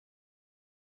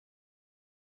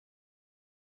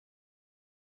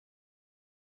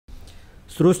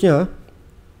Seterusnya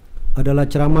adalah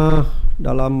ceramah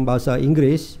dalam bahasa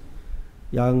Inggeris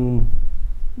yang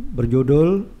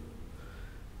berjudul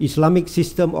Islamic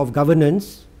System of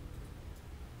Governance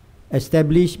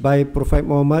Established by Prophet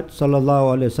Muhammad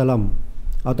sallallahu alaihi wasallam,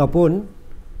 ataupun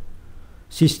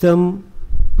sistem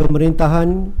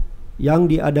pemerintahan yang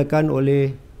diadakan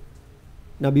oleh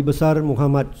Nabi besar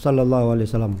Muhammad sallallahu alaihi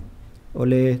wasallam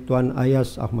oleh Tuan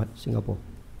Ayyaz Ahmad, Singapura.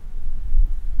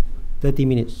 30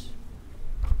 minutes.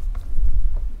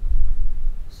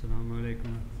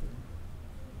 Assalamualaikum.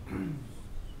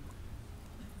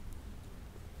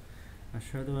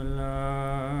 Ashhadu an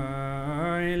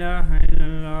la ilaha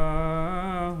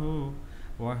illallah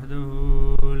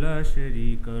wahdahu la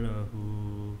sharika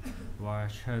lahu wa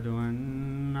ashhadu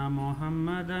anna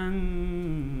Muhammadan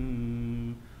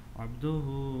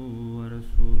abduhu wa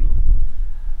rasuluh.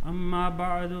 Amma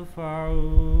ba'du,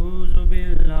 fa'udhu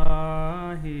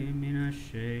billahi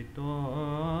minash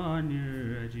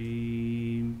shaitanir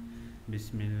rajim.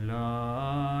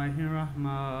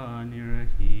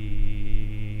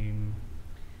 Bismillahirrahmanirrahim.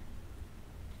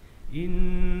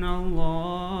 Inna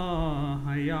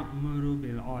Allaha ya'muru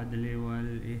bil adli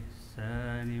wal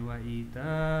ihsani wa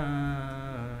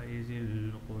ita'i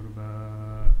zil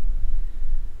qurba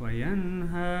wa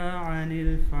yanha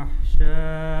 'anil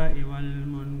fahsya'i wal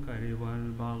munkari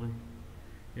wal baghi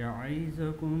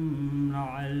ya'izukum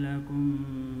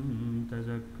la'allakum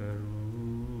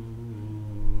tazakkarun.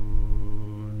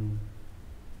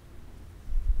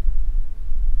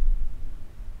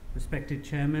 Respected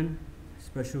Chairman,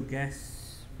 special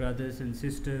guests, brothers and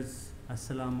sisters,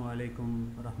 Assalamu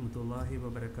alaikum wa rahmatullahi wa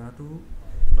barakatuh.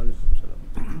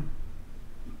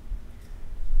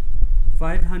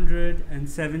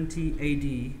 570 AD,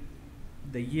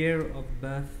 the year of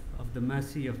birth of the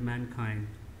mercy of mankind,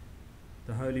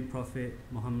 the Holy Prophet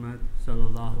Muhammad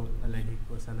sallallahu alaihi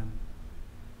wasallam.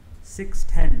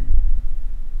 610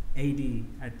 AD,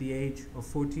 at the age of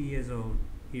 40 years old,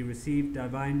 he received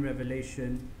divine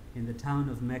revelation in the town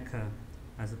of Mecca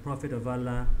as a prophet of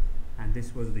Allah, and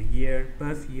this was the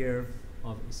birth year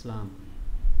of Islam.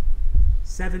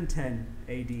 710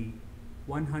 AD,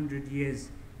 100 years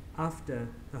after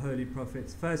the Holy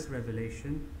Prophet's first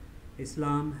revelation,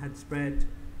 Islam had spread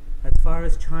as far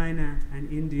as China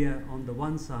and India on the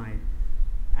one side,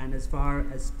 and as far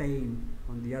as Spain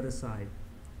on the other side.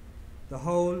 The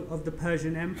whole of the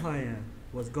Persian Empire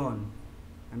was gone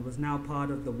and was now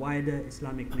part of the wider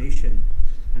Islamic nation,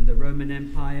 and the Roman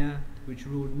Empire, which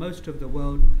ruled most of the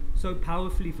world so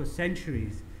powerfully for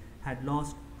centuries, had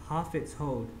lost half its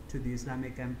hold to the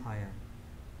Islamic Empire.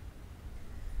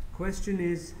 Question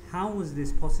is, how was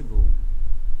this possible?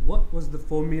 What was the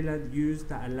formula used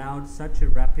that allowed such a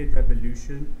rapid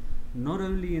revolution, not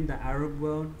only in the Arab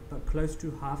world, but close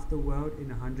to half the world in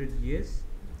 100 years?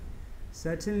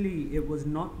 Certainly, it was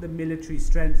not the military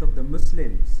strength of the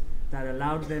Muslims that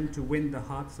allowed them to win the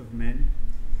hearts of men.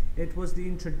 It was the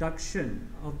introduction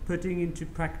of putting into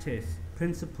practice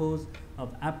principles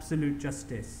of absolute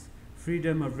justice,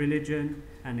 freedom of religion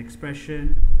and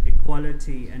expression,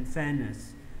 equality and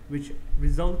fairness, which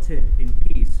resulted in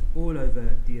peace all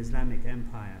over the Islamic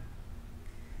Empire.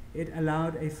 It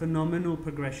allowed a phenomenal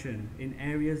progression in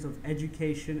areas of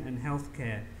education and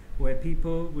healthcare, where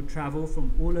people would travel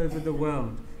from all over the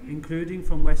world, including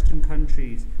from Western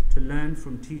countries, to learn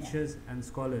from teachers and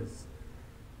scholars.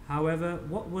 However,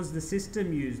 what was the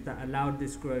system used that allowed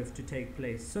this growth to take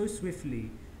place so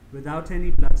swiftly, without any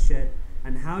bloodshed,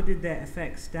 and how did their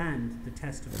effects stand the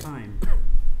test of time?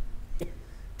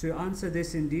 To answer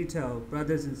this in detail,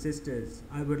 brothers and sisters,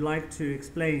 I would like to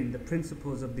explain the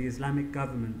principles of the Islamic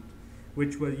government,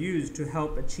 which were used to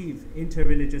help achieve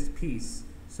interreligious peace,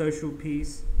 social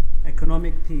peace,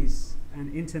 economic peace,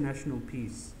 and international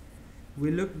peace.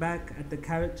 We look back at the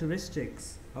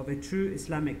characteristics of a true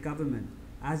Islamic government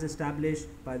as established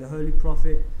by the Holy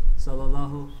Prophet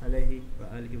sallallahu alaihi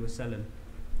wasallam.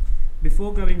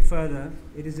 Before going further,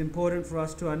 it is important for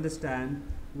us to understand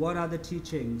what are the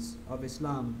teachings of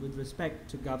Islam with respect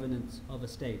to governance of a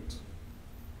state.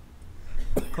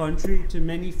 Contrary to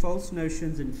many false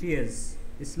notions and fears,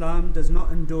 Islam does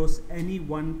not endorse any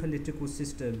one political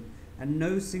system, and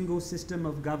no single system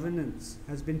of governance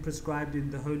has been prescribed in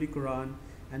the Holy Quran,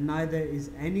 and neither is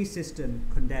any system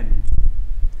condemned.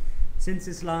 Since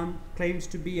Islam claims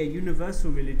to be a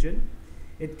universal religion,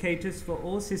 it caters for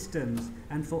all systems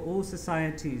and for all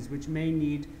societies which may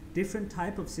need different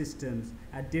type of systems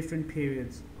at different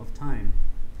periods of time.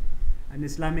 An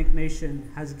Islamic nation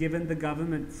has given the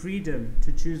government freedom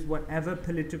to choose whatever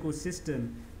political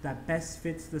system that best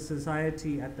fits the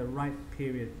society at the right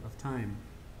period of time.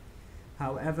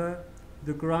 However,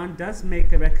 the Quran does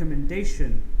make a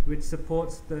recommendation which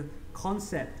supports the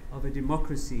concept of a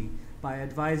democracy by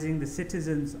advising the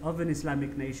citizens of an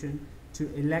Islamic nation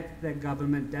to elect their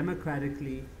government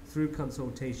democratically through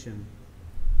consultation.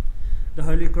 The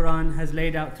Holy Quran has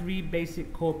laid out three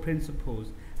basic core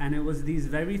principles, and it was these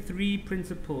very three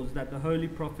principles that the Holy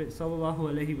Prophet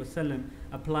ﷺ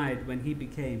applied when he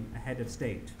became a head of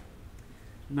state.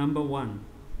 Number one,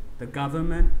 the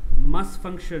government must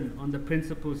function on the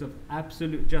principles of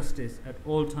absolute justice at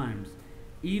all times,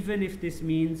 even if this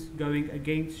means going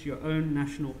against your own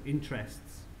national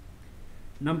interests.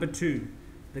 Number two,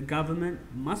 the government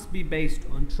must be based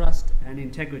on trust and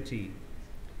integrity.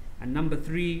 And number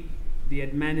three, the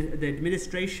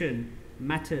administration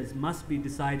matters must be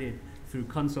decided through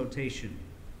consultation.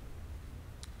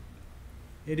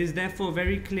 It is therefore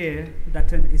very clear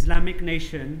that an Islamic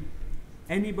nation,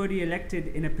 anybody elected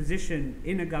in a position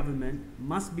in a government,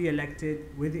 must be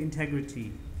elected with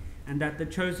integrity, and that the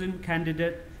chosen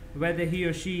candidate, whether he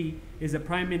or she is a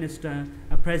prime minister,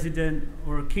 a president,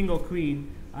 or a king or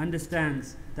queen,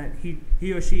 understands that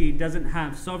he or she doesn't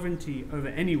have sovereignty over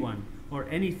anyone or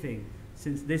anything,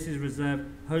 since this is reserved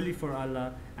wholly for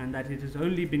Allah, and that it has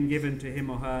only been given to him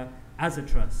or her as a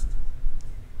trust.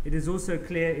 It is also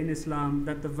clear in Islam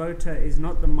that the voter is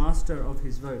not the master of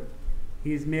his vote.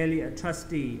 He is merely a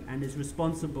trustee and is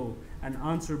responsible and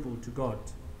answerable to God.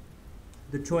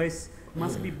 The choice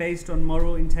must be based on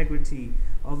moral integrity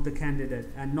of the candidate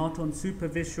and not on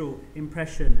superficial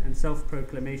impression and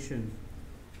self-proclamation.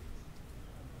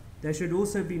 There should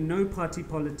also be no party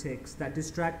politics that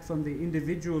distract from the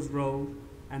individual's role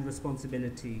and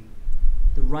responsibility.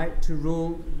 The right to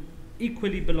rule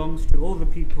equally belongs to all the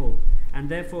people, and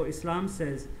therefore Islam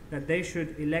says that they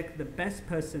should elect the best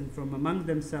person from among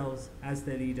themselves as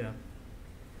their leader.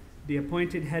 The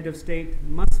appointed head of state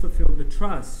must fulfill the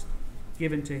trust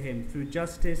given to him through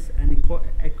justice and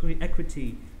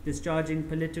equity, discharging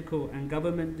political and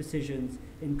government decisions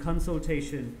in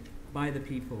consultation by the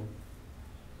people.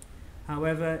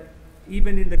 However,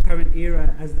 even in the current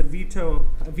era, as the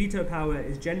veto power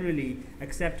is generally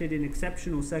accepted in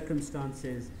exceptional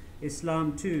circumstances,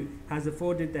 Islam too has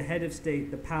afforded the head of state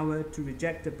the power to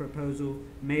reject a proposal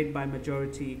made by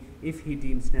majority if he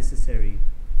deems necessary.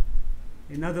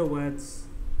 In other words,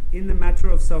 in the matter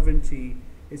of sovereignty,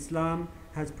 Islam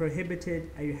has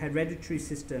prohibited a hereditary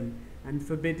system and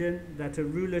forbidden that a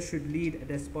ruler should lead a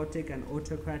despotic and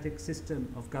autocratic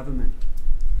system of government.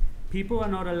 People are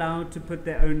not allowed to put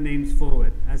their own names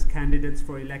forward as candidates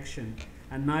for election,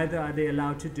 and neither are they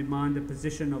allowed to demand a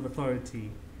position of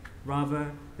authority.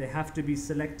 Rather, they have to be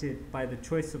selected by the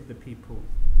choice of the people.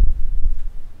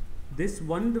 This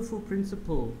wonderful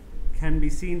principle can be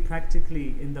seen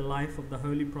practically in the life of the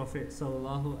Holy Prophet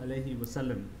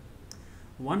ﷺ.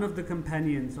 One of the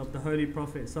companions of the Holy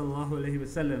Prophet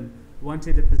ﷺ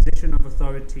wanted a position of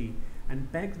authority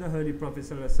and begged the Holy Prophet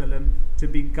ﷺ to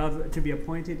be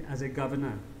appointed as a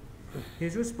governor.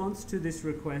 His response to this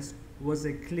request was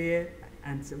a clear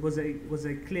and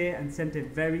sent a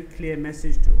very clear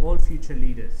message to all future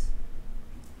leaders.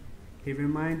 He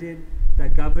reminded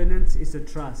that governance is a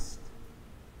trust,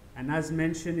 and as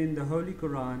mentioned in the Holy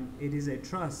Quran, it is a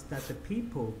trust that the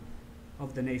people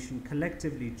of the nation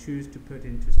collectively choose to put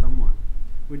into someone,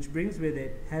 which brings with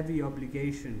it heavy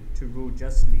obligation to rule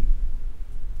justly.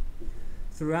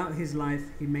 Throughout his life,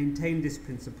 he maintained this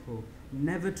principle,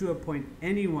 never to appoint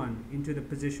anyone into the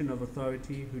position of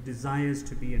authority who desires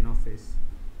to be in office.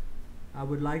 I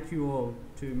would like you all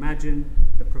to imagine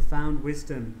the profound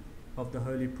wisdom of the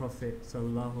Holy Prophet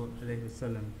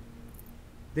ﷺ.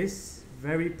 This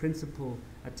very principle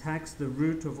attacks the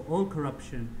root of all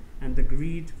corruption and the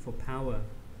greed for power.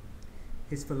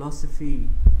 His philosophy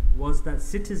was that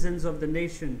citizens of the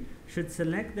nation should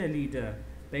select their leader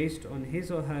based on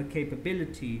his or her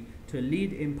capability to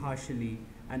lead impartially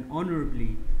and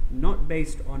honorably, not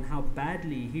based on how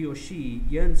badly he or she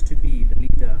yearns to be the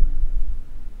leader.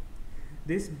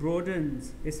 This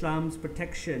broadens Islam's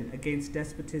protection against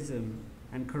despotism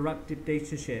and corrupt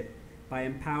dictatorship by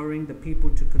empowering the people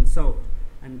to consult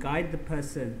and guide the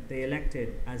person they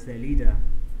elected as their leader.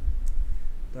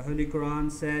 The Holy Quran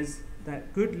says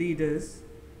that good leaders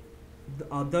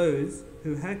are those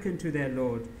who hearken to their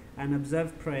Lord and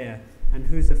observe prayer, and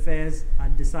whose affairs are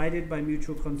decided by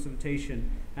mutual consultation,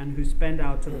 and who spend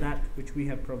out of that which we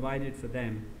have provided for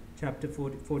them. Chapter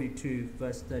 42,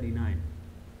 verse 39.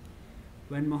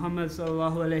 When Muhammad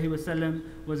ﷺ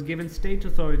was given state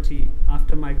authority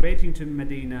after migrating to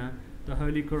Medina, the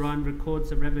Holy Quran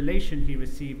records a revelation he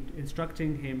received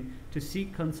instructing him to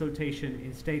seek consultation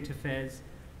in state affairs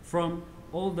from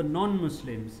all the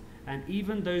non-Muslims and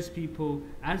even those people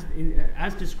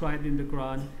as described in the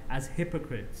Quran as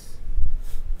hypocrites.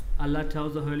 Allah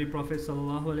tells the Holy Prophet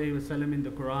ﷺ in the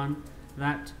Quran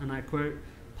that, and I quote,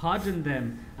 "Pardon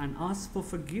them and ask for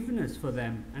forgiveness for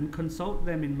them and consult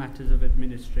them in matters of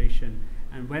administration.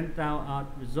 And when thou art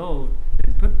resolved,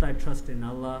 then put thy trust in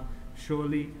Allah.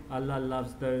 Surely Allah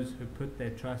loves those who put their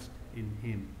trust in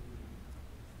Him."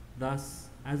 Thus,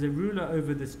 as a ruler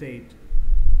over the state,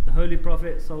 the Holy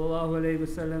Prophet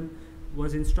ﷺ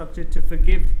was instructed to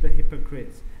forgive the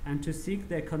hypocrites and to seek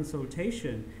their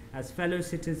consultation as fellow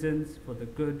citizens for the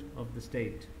good of the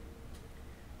state.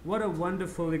 What a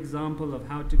wonderful example of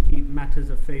how to keep matters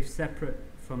of faith separate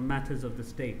from matters of the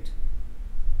state.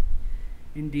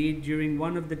 Indeed, during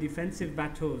one of the defensive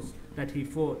battles that he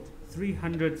fought,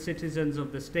 300 citizens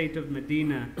of the state of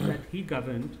Medina that he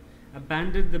governed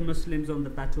abandoned the Muslims on the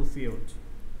battlefield.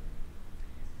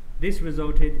 This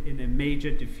resulted in a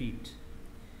major defeat.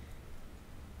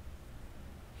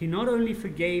 He not only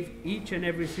forgave each and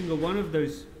every single one of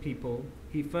those people,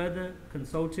 he further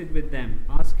consulted with them,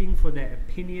 asking for their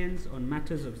opinions on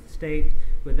matters of state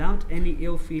without any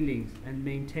ill feelings, and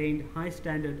maintained high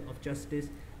standard of justice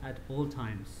at all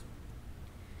times.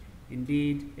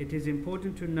 Indeed, it is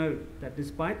important to note that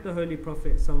despite the Holy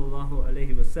Prophet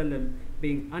ﷺ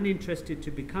being uninterested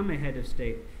to become a head of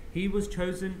state, he was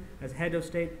chosen as head of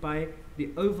state by the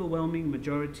overwhelming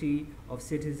majority of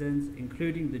citizens,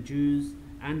 including the Jews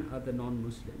and other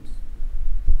non-Muslims.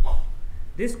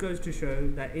 This goes to show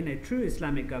that in a true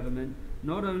Islamic government,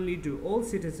 not only do all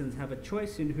citizens have a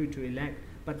choice in who to elect,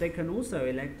 but they can also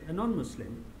elect a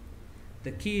non-Muslim.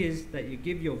 The key is that you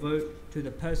give your vote to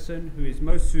the person who is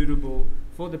most suitable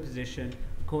for the position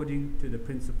according to the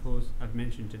principles I've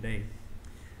mentioned today.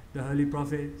 The Holy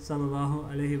Prophet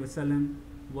ﷺ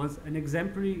was an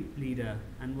exemplary leader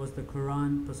and was the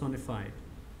Quran personified.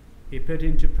 He put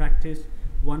into practice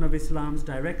one of Islam's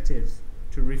directives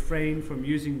to refrain from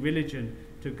using religion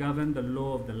to govern the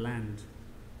law of the land.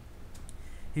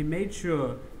 He made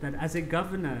sure that as a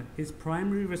governor, his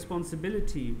primary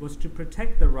responsibility was to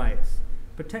protect the rights,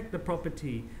 protect the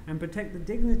property, and protect the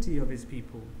dignity of his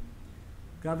people.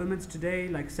 Governments today,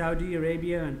 like Saudi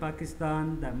Arabia and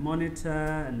Pakistan, that monitor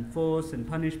and force and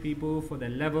punish people for their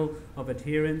level of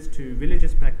adherence to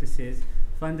religious practices,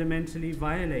 fundamentally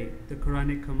violate the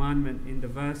Quranic commandment in the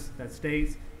verse that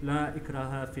states, "La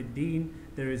ikraha fid deen,"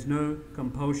 there is no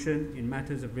compulsion in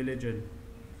matters of religion.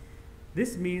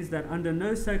 This means that under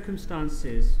no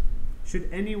circumstances should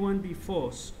anyone be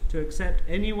forced to accept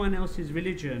anyone else's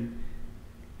religion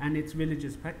and its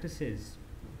religious practices.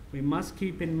 We must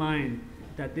keep in mind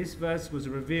that this verse was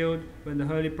revealed when the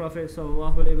Holy Prophet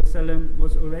ﷺ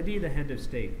was already the head of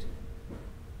state.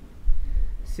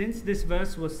 Since this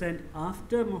verse was sent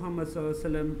after Muhammad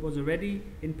ﷺ was already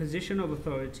in position of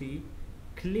authority,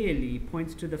 clearly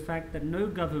points to the fact that no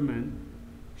government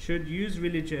should use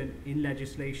religion in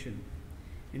legislation.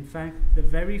 In fact, the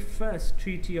very first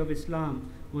treaty of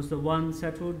Islam was the one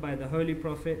settled by the Holy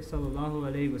Prophet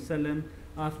ﷺ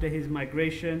after his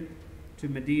migration to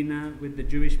Medina with the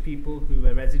Jewish people who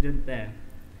were resident there.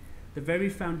 The very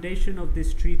foundation of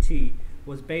this treaty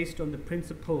was based on the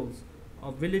principles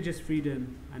of religious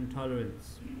freedom and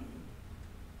tolerance.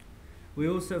 We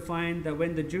also find that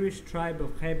when the Jewish tribe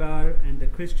of Khaybar and the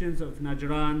Christians of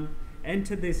Najran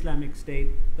entered the Islamic State,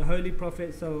 the Holy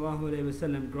Prophet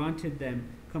ﷺ granted them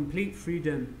complete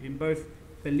freedom in both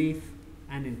belief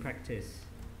and in practice.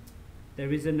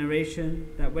 There is a narration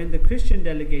that when the Christian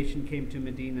delegation came to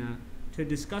Medina to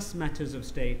discuss matters of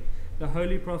state, the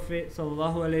Holy Prophet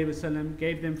ﷺ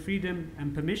gave them freedom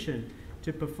and permission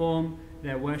to perform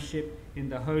their worship in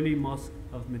the Holy Mosque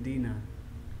of Medina,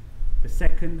 the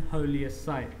second holiest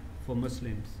site for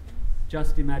Muslims.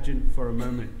 Just imagine for a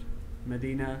moment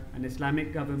Medina, an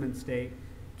Islamic government state,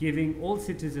 giving all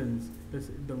citizens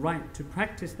the right to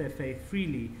practice their faith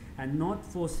freely and not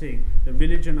forcing the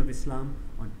religion of Islam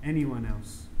on anyone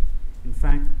else. In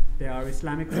fact, there are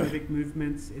Islamophobic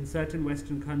movements in certain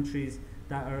Western countries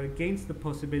that are against the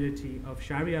possibility of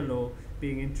Sharia law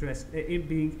being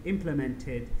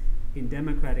implemented in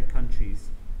democratic countries.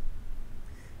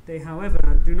 They,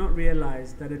 however, do not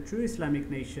realize that a true Islamic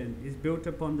nation is built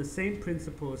upon the same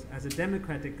principles as a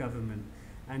democratic government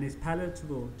and is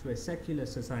palatable to a secular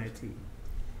society.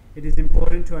 It is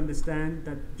important to understand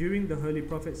that during the Holy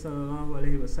Prophet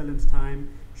ﷺ's time,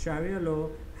 Sharia law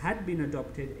had been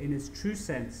adopted in its true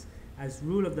sense as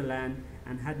rule of the land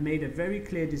and had made a very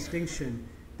clear distinction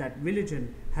that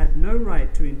religion had no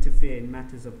right to interfere in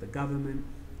matters of the government,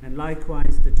 and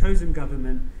likewise the chosen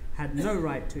government had no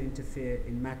right to interfere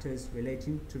in matters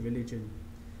relating to religion.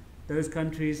 Those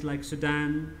countries like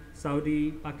Sudan,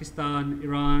 Saudi, Pakistan,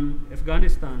 Iran,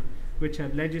 Afghanistan, which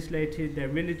have legislated their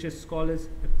religious scholars'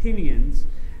 opinions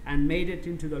and made it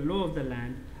into the law of the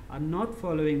land, are not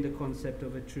following the concept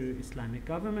of a true Islamic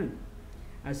government.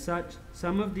 As such,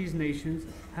 some of these nations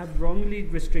have wrongly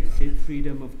restricted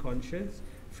freedom of conscience,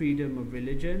 freedom of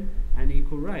religion, and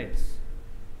equal rights.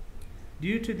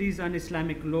 Due to these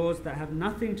un-Islamic laws that have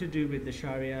nothing to do with the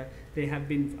Sharia, there have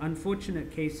been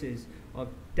unfortunate cases of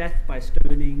death by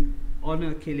stoning,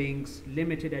 honor killings,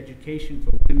 limited education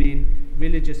for women,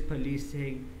 religious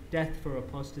policing, death for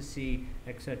apostasy,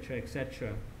 etc.,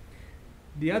 etc.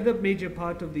 The other major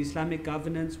part of the Islamic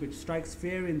governance which strikes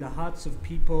fear in the hearts of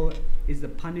people is the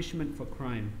punishment for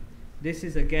crime. This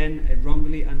is again a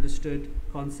wrongly understood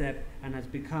concept and has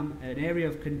become an area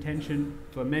of contention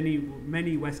for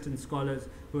many Western scholars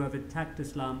who have attacked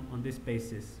Islam on this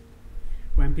basis.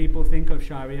 When people think of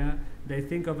Sharia, they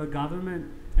think of a government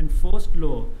enforced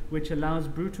law which allows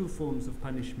brutal forms of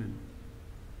punishment.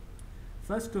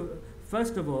 First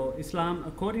of all, Islam,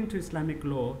 according to Islamic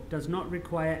law, does not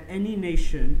require any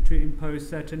nation to impose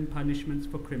certain punishments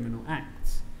for criminal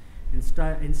acts.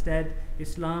 Instead,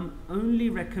 Islam only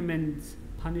recommends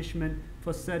punishment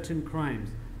for certain crimes.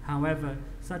 However,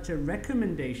 such a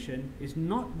recommendation is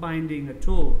not binding at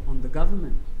all on the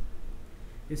government.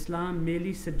 Islam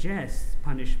merely suggests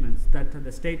punishments that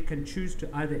the state can choose to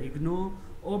either ignore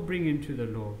or bring into the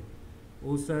law.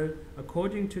 Also,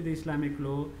 according to the Islamic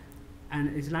law,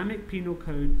 an Islamic penal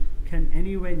code can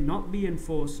anyway not be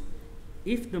enforced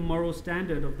if the moral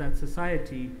standard of that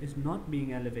society is not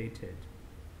being elevated.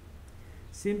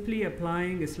 Simply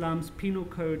applying Islam's penal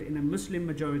code in a Muslim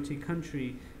majority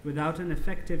country without an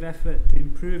effective effort to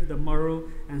improve the moral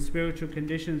and spiritual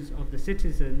conditions of the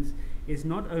citizens is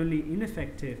not only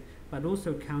ineffective but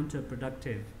also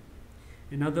counterproductive.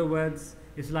 In other words,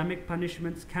 Islamic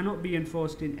punishments cannot be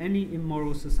enforced in any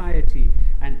immoral society,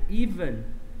 and even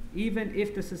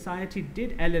if the society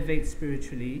did elevate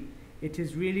spiritually, it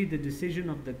is really the decision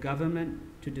of the government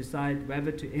to decide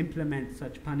whether to implement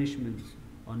such punishments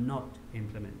or not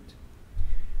implement.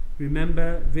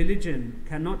 Remember, religion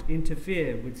cannot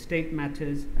interfere with state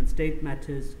matters, and state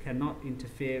matters cannot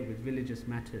interfere with religious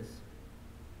matters.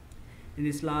 In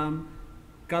Islam,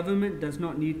 government does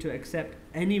not need to accept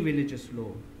any religious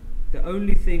law. The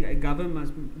only thing a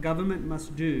government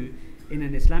must do in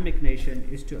an Islamic nation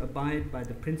is to abide by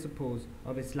the principles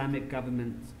of Islamic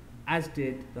governments, as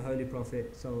did the Holy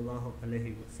Prophet sallallahu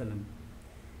alaihi wasallam.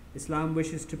 Islam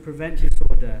wishes to prevent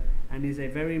disorder and is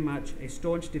very much a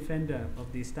staunch defender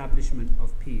of the establishment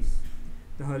of peace.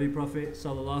 The Holy Prophet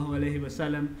sallallahu alaihi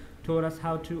wasallam taught us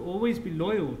how to always be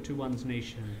loyal to one's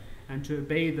nation and to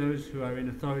obey those who are in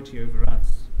authority over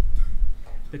us.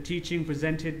 The teaching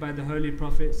presented by the Holy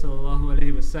Prophet sallallahu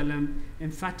alaihi wasallam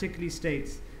emphatically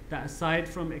states that aside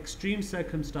from extreme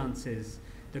circumstances,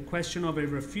 the question of a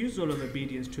refusal of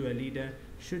obedience to a leader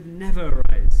should never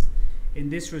arise. In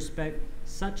this respect,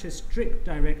 such a strict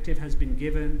directive has been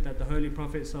given that the Holy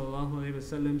Prophet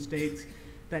ﷺ states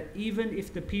that even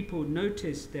if the people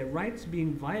notice their rights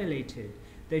being violated,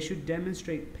 they should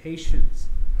demonstrate patience,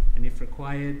 and if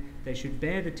required, they should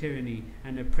bear the tyranny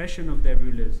and oppression of their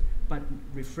rulers, but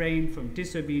refrain from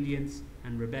disobedience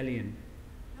and rebellion.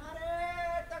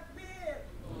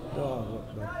 Allah.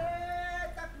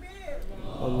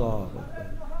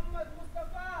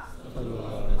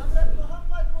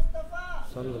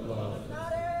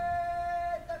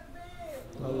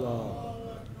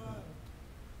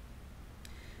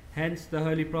 Hence the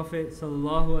Holy Prophet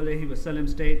ﷺ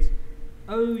states,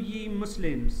 O ye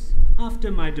Muslims,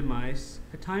 after my demise,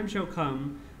 a time shall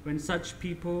come when such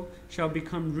people shall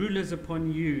become rulers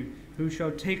upon you, who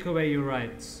shall take away your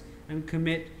rights and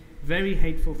commit very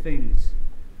hateful things.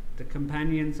 The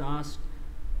companions asked,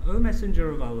 O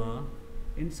Messenger of Allah,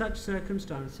 in such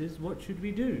circumstances what should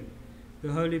we do?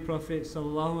 The Holy Prophet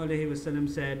ﷺ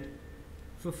said,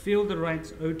 fulfill the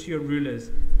rights owed to your rulers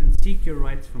and seek your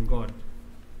rights from God.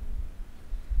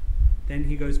 Then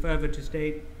he goes further to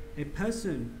state, a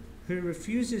person who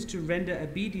refuses to render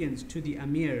obedience to the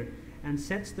Amir and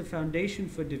sets the foundation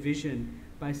for division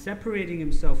by separating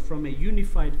himself from a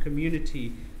unified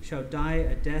community shall die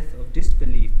a death of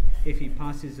disbelief if he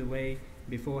passes away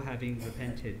before having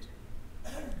repented.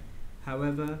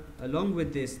 However, along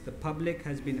with this, the public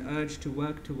has been urged to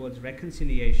work towards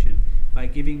reconciliation by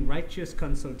giving righteous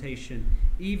consultation,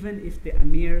 even if the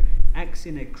Amir acts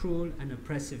in a cruel and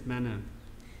oppressive manner.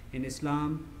 In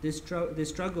Islam, this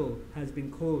struggle has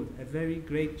been called a very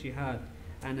great jihad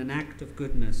and an act of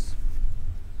goodness.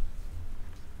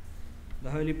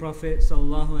 The Holy Prophet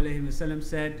ﷺ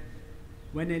said,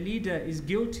 When a leader is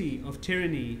guilty of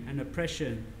tyranny and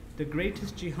oppression, the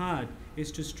greatest jihad is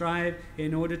to strive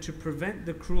in order to prevent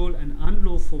the cruel and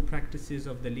unlawful practices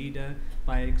of the leader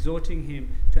by exhorting him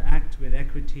to act with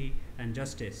equity and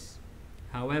justice.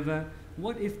 However,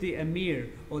 what if the emir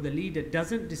or the leader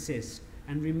doesn't desist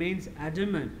and remains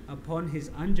adamant upon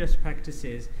his unjust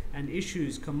practices and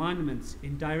issues commandments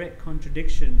in direct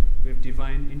contradiction with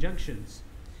divine injunctions?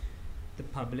 The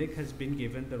public has been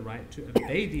given the right to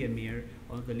obey the emir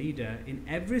or the leader in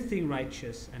everything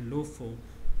righteous and lawful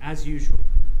as usual,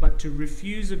 but to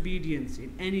refuse obedience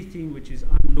in anything which is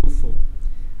unlawful.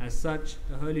 As such,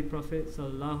 the Holy Prophet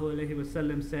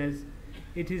ﷺ says,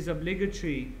 "It is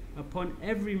obligatory upon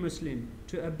every Muslim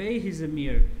to obey his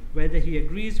emir, whether he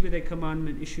agrees with a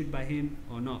commandment issued by him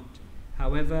or not.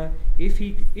 However, if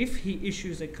he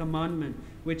issues a commandment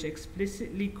which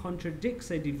explicitly contradicts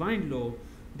a divine law,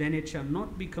 then it shall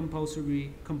not be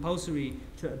compulsory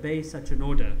to obey such an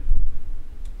order."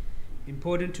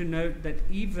 Important to note that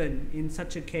even in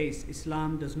such a case,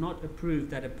 Islam does not approve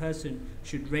that a person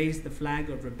should raise the flag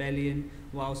of rebellion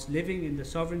whilst living in the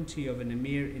sovereignty of an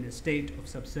emir in a state of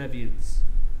subservience.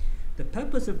 The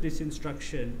purpose of this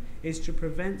instruction is to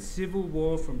prevent civil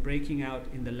war from breaking out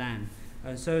in the land,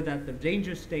 so that the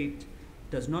danger state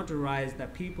does not arise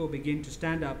that people begin to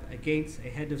stand up against a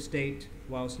head of state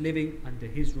whilst living under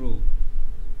his rule.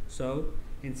 So,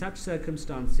 in such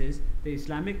circumstances, the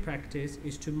Islamic practice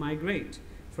is to migrate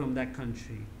from that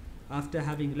country. After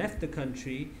having left the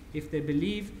country, if they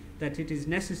believe that it is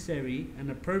necessary and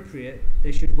appropriate,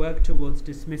 they should work towards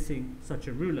dismissing such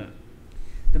a ruler.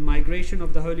 The migration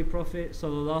of the Holy Prophet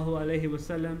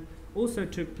ﷺ also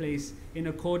took place in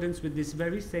accordance with this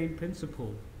very same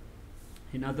principle.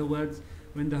 In other words,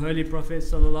 when the Holy Prophet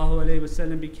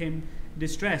ﷺ became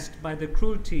distressed by the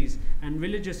cruelties and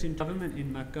religious intolerance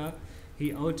in Mecca,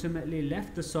 he ultimately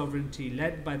left the sovereignty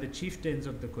led by the chieftains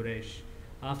of the Quraysh.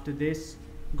 After this,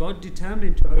 God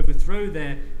determined to overthrow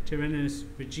their tyrannous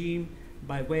regime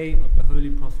by way of the Holy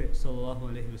Prophet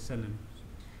ﷺ.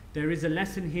 There is a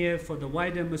lesson here for the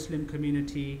wider Muslim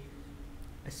community,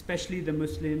 especially the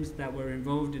Muslims that were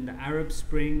involved in the Arab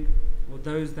Spring or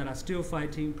those that are still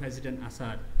fighting President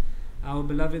Assad. Our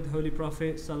beloved Holy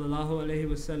Prophet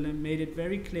ﷺ made it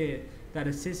very clear that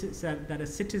a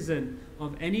citizen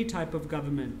of any type of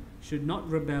government should not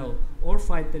rebel or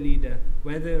fight the leader,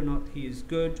 whether or not he is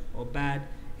good or bad.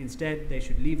 Instead, they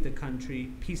should leave the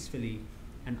country peacefully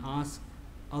and ask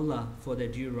Allah for their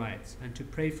due rights, and to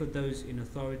pray for those in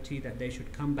authority that they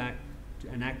should come back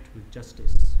and act with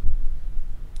justice.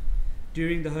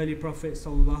 During the Holy Prophet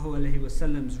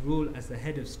ﷺ's rule as the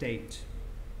head of state,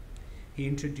 he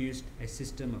introduced a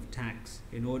system of tax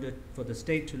in order for the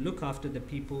state to look after the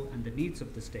people and the needs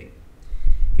of the state.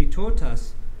 He taught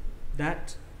us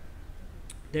that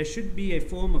there should be a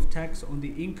form of tax on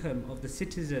the income of the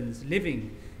citizens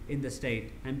living in the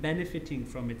state and benefiting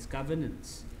from its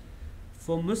governance.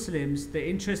 For Muslims, the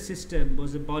interest system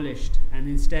was abolished, and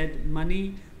instead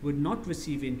money would not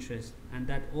receive interest, and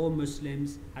that all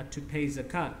Muslims had to pay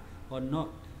zakat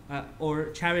or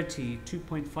charity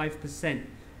 2.5%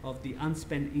 of the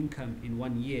unspent income in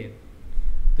 1 year.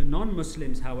 The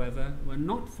non-Muslims, however, were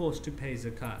not forced to pay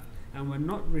zakat and were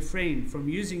not refrained from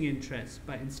using interest,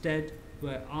 but instead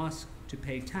were asked to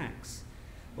pay tax.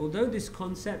 Although this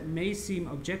concept may seem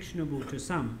objectionable to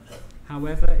some,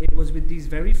 however, it was with these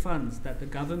very funds that the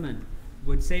government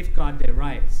would safeguard their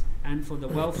rights and for the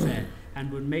welfare, and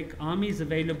would make armies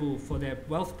available for their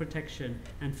wealth protection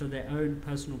and for their own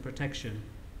personal protection.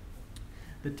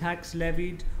 The tax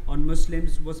levied on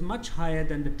Muslims was much higher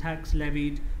than the tax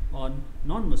levied on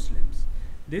non-Muslims.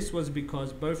 This was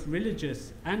because both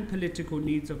religious and political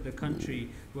needs of the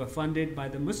country were funded by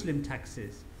the Muslim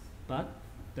taxes, but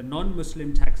the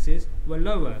non-Muslim taxes were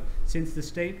lower, since the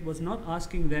state was not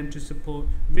asking them to support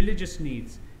religious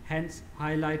needs, hence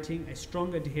highlighting a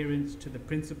strong adherence to the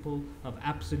principle of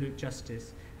absolute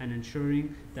justice and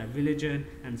ensuring that religion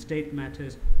and state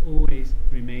matters always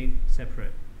remain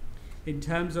separate. In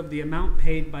terms of the amount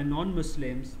paid by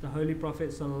non-Muslims, the Holy Prophet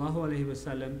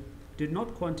ﷺ did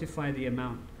not quantify the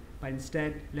amount, but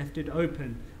instead left it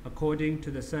open according to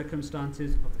the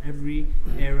circumstances of every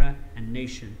era and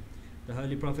nation. The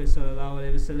Holy Prophet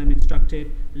ﷺ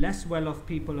instructed less well-off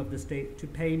people of the state to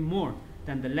pay more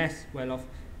than the less well-off.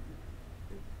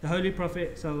 The Holy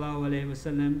Prophet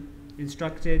ﷺ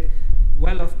instructed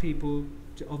well-off people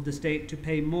of the state to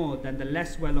pay more than the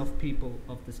less well-off people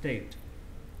of the state.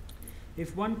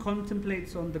 If one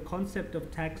contemplates on the concept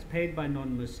of tax paid by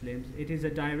non-Muslims, it is a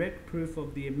direct proof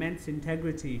of the immense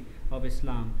integrity of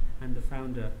Islam and the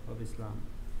founder of Islam.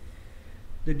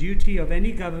 The duty of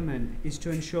any government is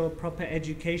to ensure proper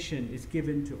education is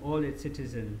given to all its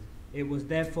citizens. It was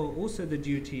therefore also the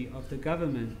duty of the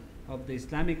government of the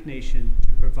Islamic nation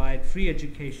to provide free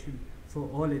education for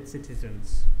all its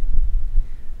citizens.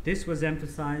 This was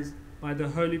emphasized by the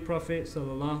Holy Prophet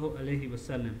sallallahu alaihi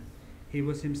wasallam. He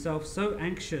was himself so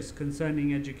anxious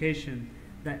concerning education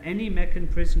that any Meccan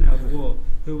prisoner of war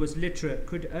who was literate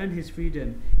could earn his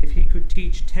freedom if he could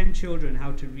teach 10 children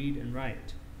how to read and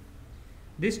write.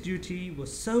 This duty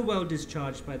was so well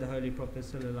discharged by the Holy Prophet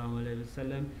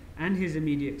ﷺ and his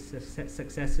immediate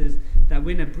successors that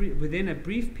within a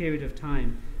brief period of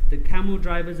time, the camel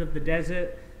drivers of the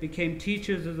desert became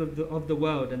teachers of the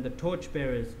world and the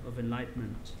torchbearers of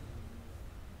enlightenment.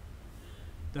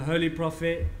 The Holy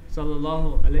Prophet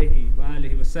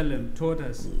ﷺ taught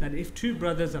us that if two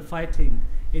brothers are fighting,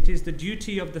 it is the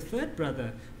duty of the third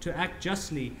brother to act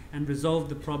justly and resolve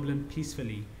the problem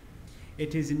peacefully.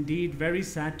 It is indeed very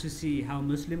sad to see how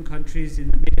Muslim countries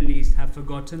in the Middle East have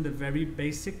forgotten the very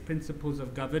basic principles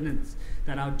of governance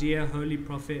that our dear Holy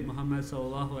Prophet Muhammad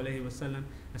ﷺ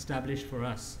established for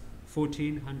us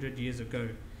 1400 years ago.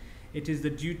 It is the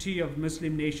duty of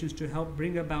Muslim nations to help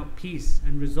bring about peace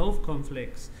and resolve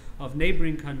conflicts of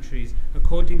neighboring countries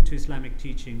according to Islamic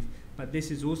teachings, but this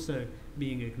is also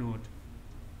being ignored.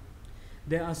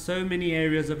 There are so many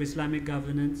areas of Islamic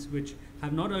governance which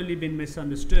have not only been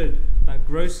misunderstood but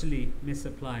grossly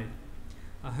misapplied.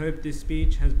 I hope this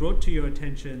speech has brought to your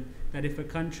attention that if a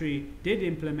country did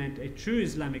implement a true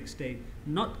Islamic state,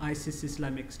 not ISIS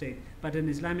Islamic state, but an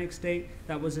Islamic state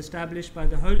that was established by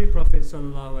the Holy Prophet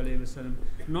ﷺ,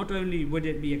 not only would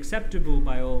it be acceptable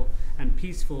by all and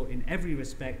peaceful in every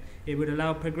respect, it would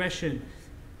allow progression,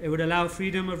 it would allow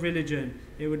freedom of religion,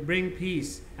 it would bring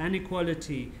peace and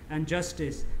equality and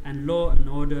justice, and law and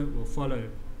order will follow.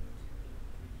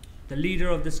 The leader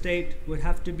of the state would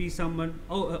have to be someone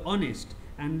honest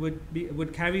and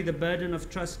would carry the burden of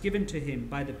trust given to him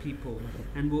by the people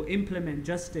and will implement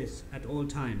justice at all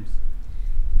times.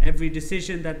 Every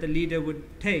decision that the leader would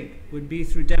take would be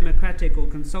through democratic or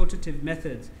consultative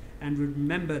methods, and would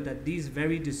remember that these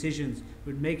very decisions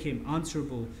would make him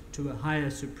answerable to a higher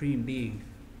supreme being.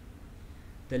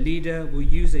 The leader will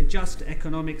use a just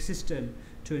economic system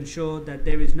to ensure that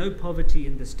there is no poverty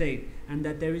in the state and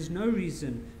that there is no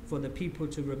reason for the people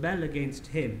to rebel against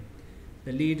him.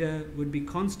 The leader would be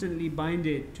constantly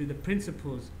binded to the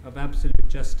principles of absolute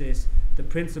justice, the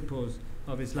principles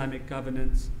of Islamic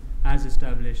governance as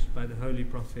established by the Holy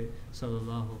Prophet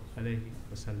sallallahu alaihi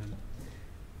wasallam.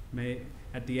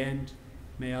 At the end,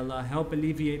 may Allah help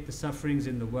alleviate the sufferings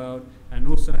in the world and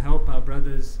also help our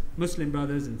brothers, Muslim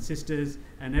brothers and sisters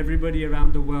and everybody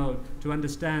around the world to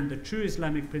understand the true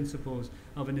Islamic principles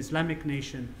of an Islamic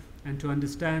nation, and to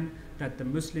understand that the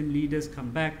Muslim leaders come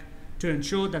back, to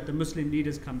ensure that the Muslim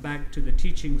leaders come back to the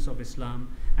teachings of Islam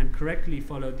and correctly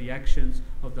follow the actions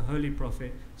of the Holy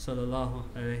Prophet sallallahu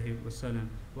alaihi wasallam.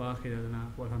 Wa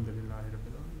akhirana walhamdulillahi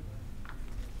rabbil alamin.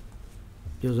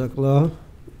 Jazakallah.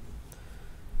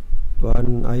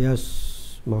 Tuan Ayyaz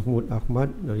Ahmad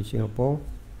dari Singapura.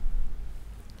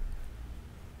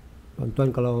 Tuan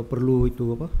kalau perlu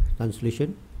itu apa?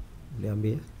 Translation boleh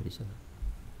ambil ya dari sana.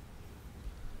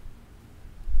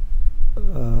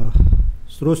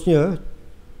 Seterusnya,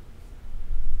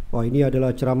 ini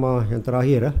adalah ceramah yang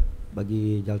terakhir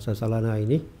bagi Jalsa Salana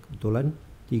ini. Kebetulan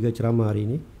 3 ceramah hari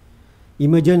ini.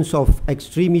 Emergence of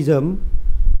extremism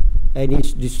and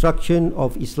its destruction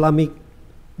of Islamic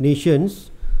nations,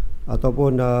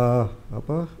 ataupun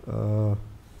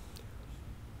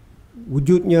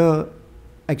wujudnya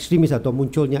ekstremis atau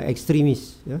munculnya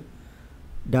ekstremis ya,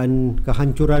 dan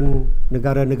kehancuran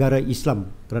negara-negara Islam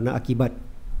kerana akibat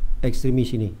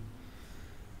ekstremis ini.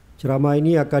 Ceramah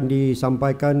ini akan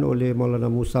disampaikan oleh Maulana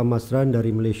Musa Masran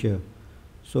dari Malaysia.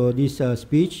 So this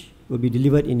speech will be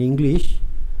delivered in English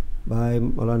by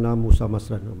Maulana Musa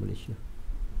Masran of Malaysia.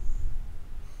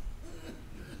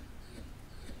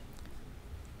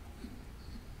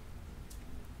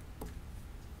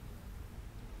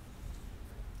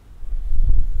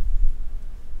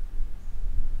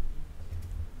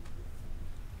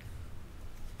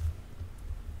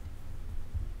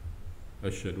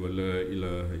 أشهد أن لا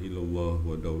إله إلا الله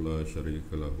وحده لا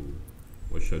شريك له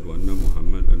وأشهد أن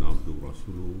محمدا عبده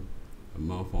ورسوله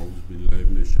أما فأعوذ بالله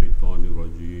من الشيطان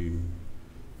الرجيم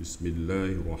بسم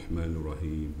الله الرحمن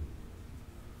الرحيم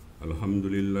الحمد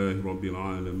لله رب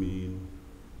العالمين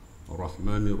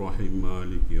الرحمن الرحيم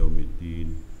مالك يوم الدين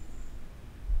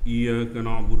إياك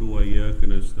نعبد وإياك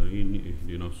نستعين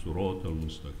اهدنا الصراط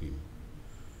المستقيم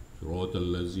صراط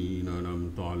الذين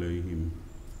أنعمت عليهم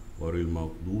غير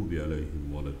المغضوب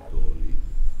عليهم ولا الضالين.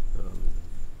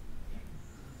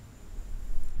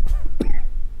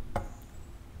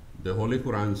 The Holy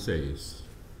Quran says,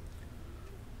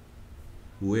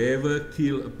 whoever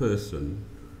kill a person,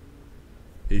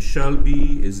 it shall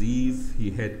be as if he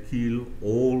had killed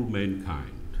all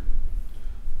mankind.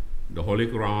 The Holy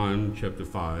Quran, chapter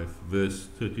 5, verse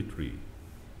 33.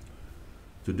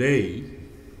 Today,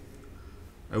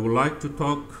 I would like to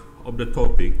talk of the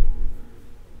topic,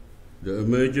 the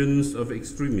emergence of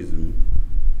extremism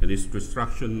and its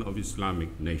destruction of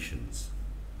Islamic nations.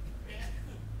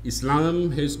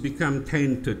 Islam has become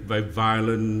tainted by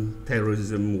violence,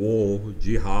 terrorism, war,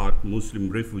 jihad, Muslim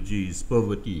refugees,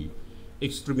 poverty,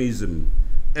 extremism,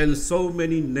 and so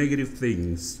many negative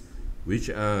things which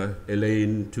are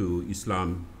alien to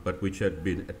Islam but which had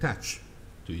been attached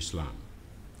to Islam.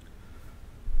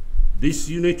 This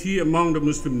unity among the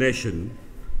Muslim nation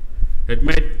had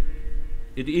made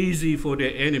it easy for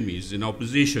their enemies in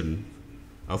opposition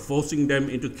of forcing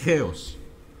them into chaos,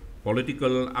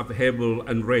 political upheaval,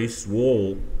 unrest,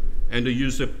 war, and the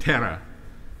use of terror,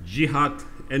 jihad,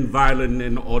 and violence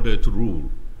in order to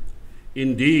rule.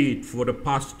 Indeed, for the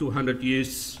past 200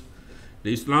 years,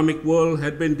 the Islamic world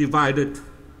had been divided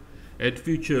and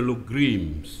future looked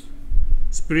grim.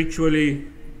 Spiritually,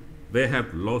 they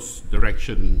have lost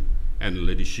direction and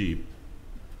leadership.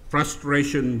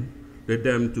 Frustration led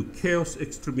them to chaos,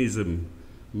 extremism,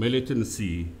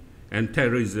 militancy, and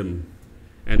terrorism,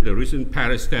 and the recent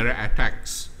Paris terror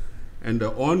attacks and the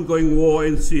ongoing war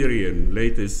in Syria and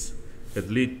latest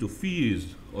that led to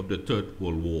fears of the Third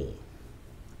World War.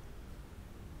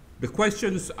 The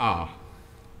questions are,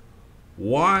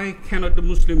 why cannot the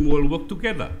Muslim world work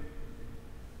together?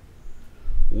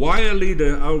 Why are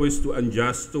leaders always too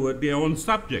unjust toward their own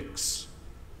subjects?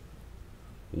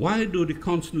 Why do they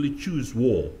constantly choose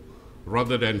war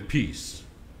rather than peace?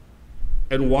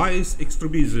 And why is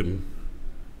extremism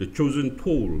the chosen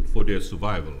tool for their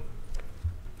survival?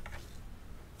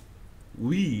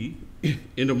 We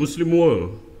in the Muslim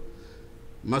world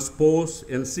must pause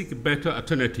and seek a better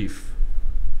alternative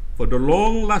for the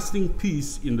long-lasting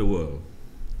peace in the world.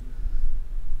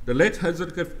 The late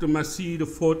Hazrat Masih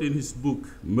IV in his book,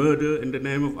 Murder in the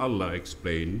Name of Allah,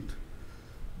 explained,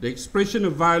 the expression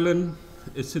of violence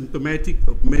is symptomatic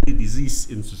of many diseases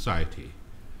in society.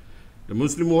 The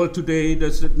Muslim world today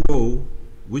doesn't know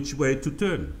which way to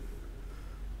turn.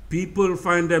 People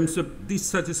find themselves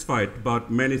dissatisfied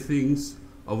about many things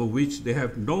over which they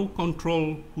have no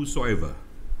control whatsoever.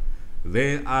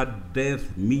 They are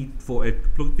death meat for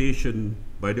exploitation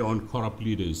by their own corrupt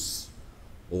leaders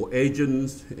or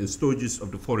agents and stooges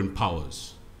of the foreign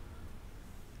powers.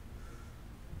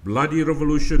 Bloody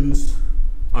revolutions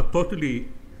are totally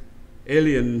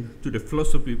alien to the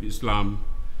philosophy of Islam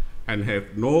and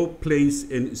have no place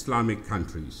in Islamic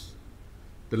countries.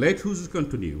 The late Huzur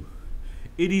continued,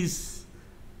 it is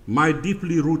my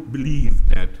deeply rooted belief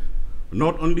that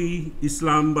not only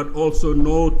Islam but also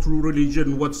no true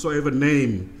religion whatsoever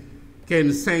name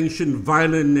can sanction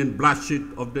violence and bloodshed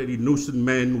of the innocent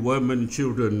men, women,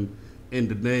 children in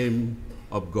the name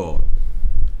of God.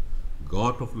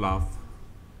 God of love.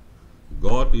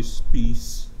 God is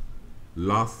peace.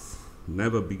 Love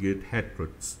never beget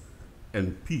hatreds,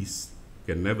 and peace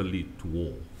can never lead to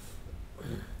war.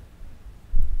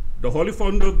 The holy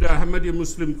founder of the Ahmadiyya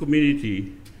Muslim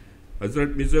community,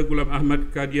 Hazrat Mirza Ghulam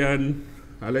Ahmad Qadian,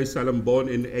 alayhi salam, born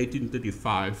in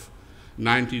 1835,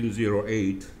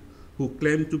 1908, who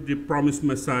claimed to be the promised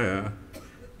Messiah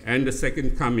and the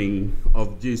second coming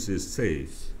of Jesus,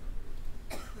 says,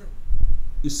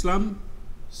 Islam,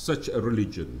 such a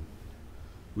religion,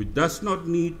 which does not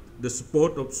need the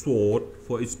support of sword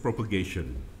for its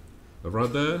propagation.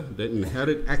 Rather, the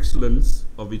inherent excellence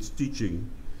of its teaching,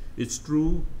 its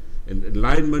true and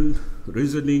enlightenment,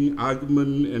 reasoning,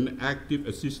 argument, and active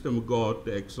assistance of God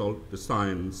to exalt the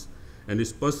science and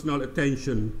his personal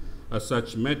attention are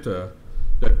such matter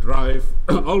that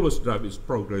always drive its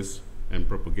progress and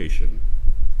propagation.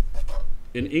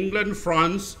 In England,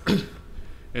 France,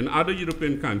 and other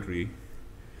European countries,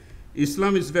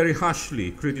 Islam is very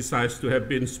harshly criticized to have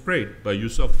been spread by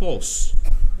use of force.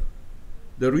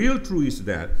 The real truth is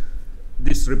that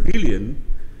this rebellion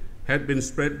had been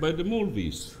spread by the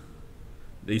Maulvis,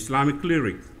 the Islamic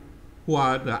clerics, who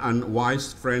are the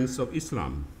unwise friends of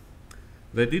Islam.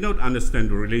 They did not understand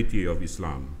the reality of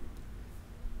Islam.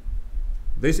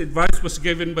 This advice was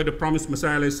given by the promised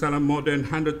Messiah ﷺ more than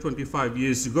 125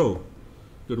 years ago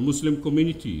to the Muslim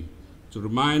community to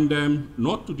remind them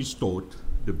not to distort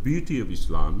the beauty of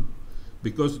Islam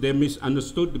because they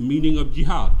misunderstood the meaning of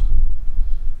jihad.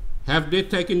 Have they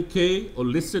taken care or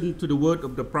listened to the word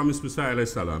of the promised Messiah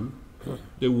ﷺ,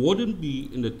 they wouldn't be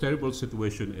in the terrible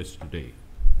situation as today.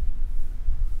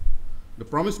 The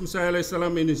promised Messiah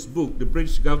ﷺ in his book, The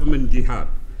British Government Jihad,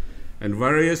 and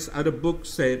various other books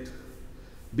said,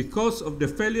 because of the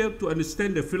failure to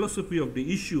understand the philosophy of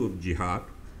the issue of jihad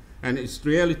and its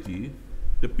reality,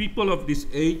 the people of this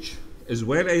age, as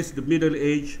well as the Middle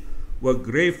Age, were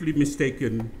gravely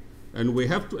mistaken, and we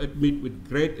have to admit with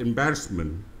great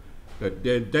embarrassment that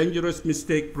their dangerous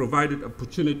mistake provided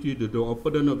opportunity to the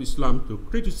opponent of Islam to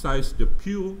criticize the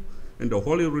pure and the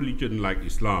holy religion like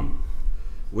Islam,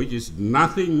 which is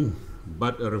nothing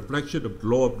but a reflection of the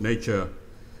law of nature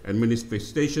and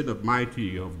manifestation of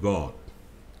mighty of God.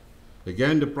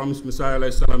 Again, the promised Messiah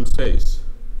ﷺ says,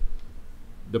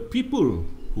 the people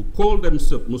who call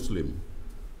themselves Muslim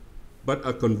but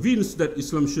are convinced that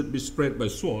Islam should be spread by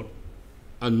sword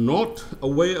are not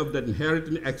aware of the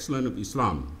inherent excellence of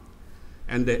Islam,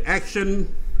 and their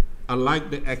action are like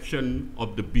the action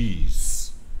of the bees.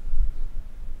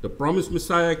 The promised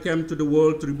Messiah came to the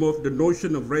world to remove the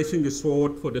notion of raising the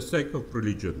sword for the sake of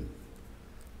religion.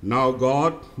 Now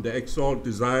God, the Exalted,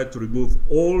 desired to remove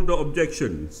all the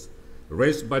objections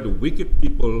raised by the wicked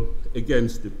people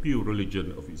against the pure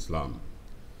religion of Islam.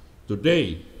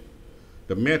 Today,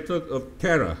 the method of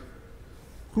terror,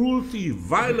 cruelty,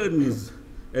 violence,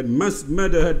 and mass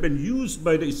murder had been used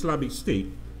by the Islamic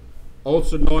State,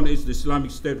 also known as the Islamic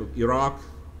State of Iraq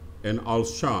and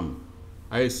Al-Sham,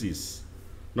 ISIS,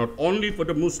 not only for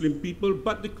the Muslim people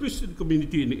but the Christian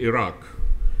community in Iraq,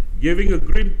 giving a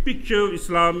grim picture of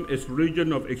Islam as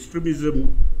religion of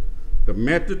extremism. The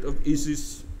method of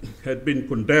ISIS had been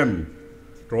condemned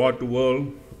throughout the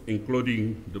world,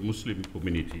 including the Muslim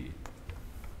community.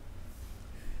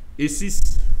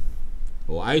 ISIS,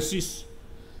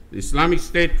 the Islamic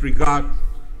State, regard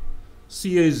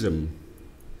Shiism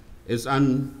as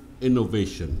an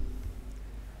innovation.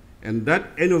 And that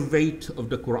innovate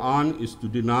of the Quran is to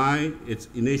deny its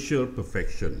initial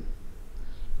perfection.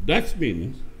 That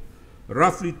means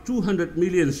roughly 200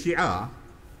 million Shia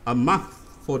are marked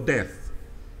for death.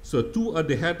 So too are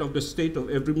the head of the state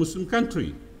of every Muslim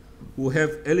country, who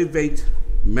have elevated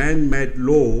man-made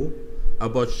law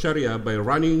about Sharia by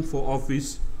running for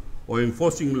office or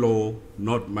enforcing law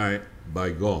not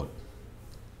by God.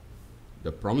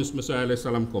 The promised Messiah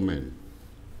ﷺ comment,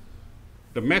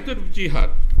 the method of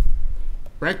jihad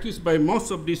practiced by most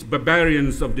of these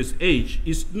barbarians of this age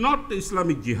is not the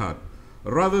Islamic jihad.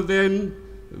 Rather than,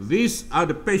 these are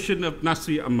the passion of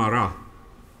Nasri Amarah,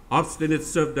 obstinate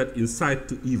serve that incite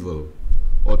to evil,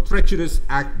 or treacherous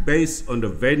act based on the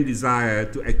vain desire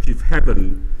to achieve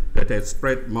heaven that has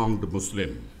spread among the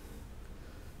Muslim.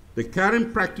 The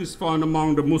current practice found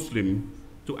among the Muslim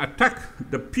to attack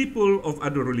the people of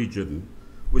other religion,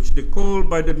 which they call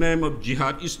by the name of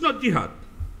jihad, is not jihad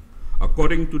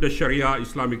according to the Sharia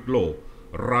Islamic law.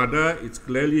 Rather, it's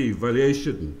clearly a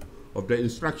violation of the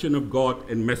instruction of God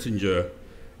and Messenger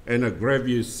and a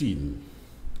grievous sin.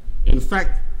 In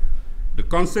fact, the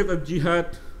concept of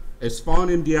jihad as found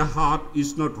in their heart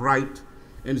is not right,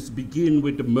 and it begins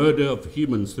with the murder of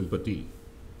human sympathy.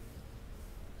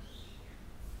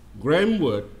 Graham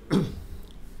Wood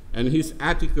and his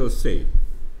articles say,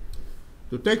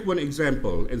 to take one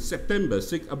example, in September,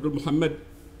 Sheikh Abdul Muhammad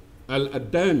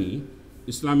Al-Adani,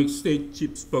 Islamic State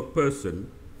chief spokesperson,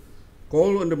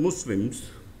 called on the Muslims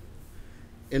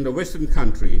in the Western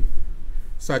country,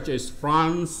 such as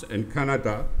France and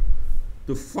Canada,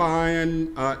 to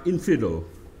find an infidel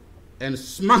and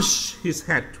smash his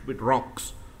head with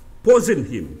rocks, poison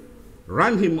him,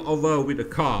 run him over with a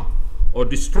car, or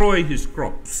destroy his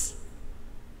crops.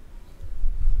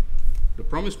 The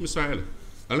promised Messiah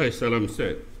ﷺ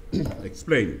said,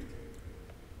 explained,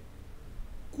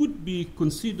 could be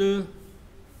considered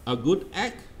a good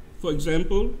act. For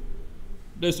example,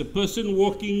 there's a person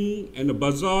walking in a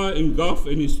bazaar engulfed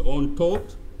in his own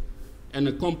thought, and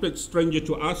a complete stranger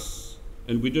to us,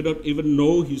 and we do not even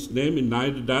know his name, and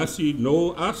neither does he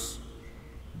know us,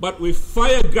 but we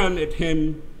fire a gun at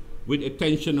him with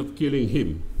intention of killing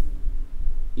him.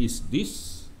 Is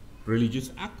this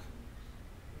religious act?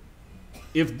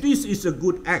 If this is a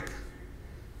good act,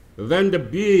 then the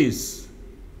beasts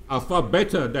are far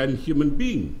better than human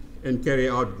beings and carry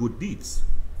out good deeds.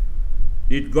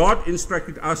 Did God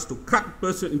instruct us to cut a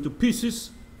person into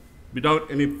pieces without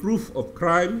any proof of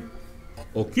crime,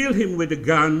 or kill him with a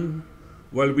gun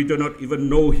while we do not even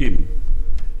know him?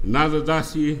 Neither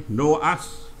does he know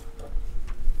us.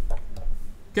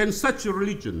 Can such a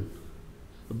religion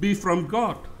be from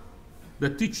God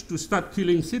that teach to start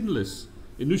killing sinless,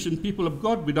 innocent people of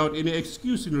God without any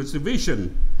excuse and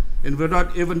reservation, and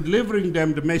without even delivering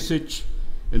them the message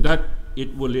and that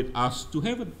it will lead us to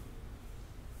heaven?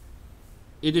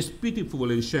 It is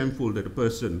pitiful and shameful that a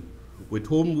person with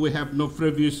whom we have no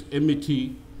previous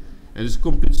enmity and is a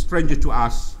complete stranger to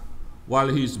us, while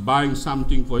he is buying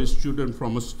something for his children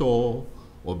from a store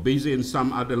or busy in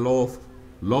some other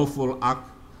lawful act,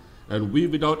 and we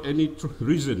without any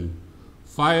reason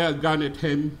fire a gun at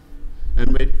him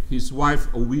and make his wife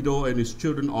a widow and his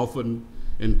children orphan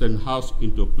and turn house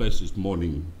into a place of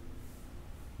mourning.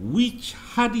 Which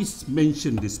hadith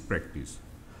mentioned this practice?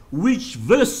 Which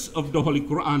verse of the Holy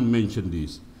Quran mentioned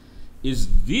this? Is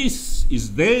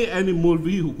there any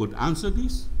Mulvi who could answer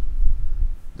this?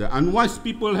 The unwise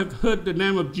people have heard the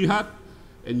name of jihad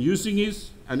and using it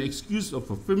an excuse of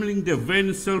fulfilling their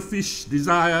vain selfish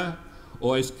desire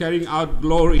or as carrying out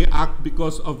glory act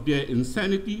because of their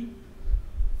insanity.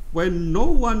 When no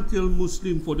one kills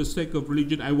Muslim for the sake of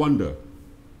religion, I wonder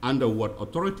under what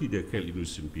authority they kill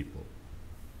innocent people.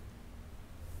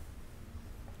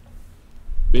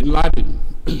 Bin Laden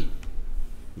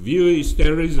viewed his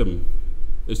terrorism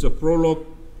as a prologue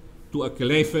to a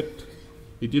caliphate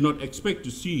he did not expect to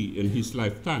see in his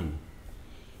lifetime.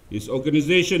 His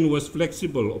organization was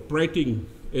flexible, operating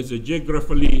as a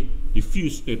geographically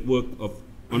diffuse network of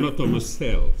autonomous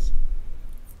cells.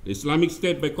 The Islamic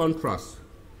State, by contrast,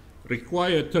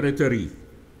 required territory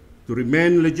to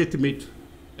remain legitimate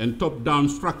and top-down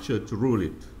structure to rule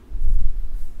it.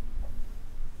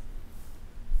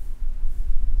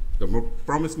 The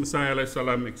promised Messiah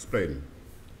ﷺ explained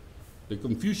the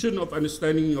confusion of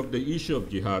understanding of the issue of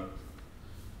jihad.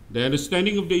 The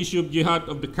understanding of the issue of jihad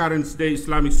of the current day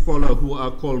Islamic scholars who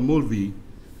are called Mulvi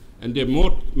and their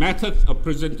method of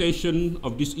presentation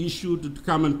of this issue to the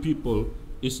common people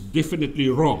is definitely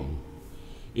wrong.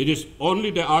 It is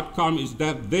only the outcome is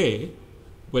that they,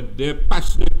 with their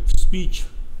passionate speech,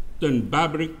 turn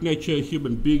barbaric nature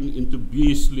human being into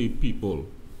beastly people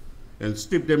and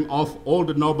strip them of all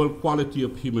the noble quality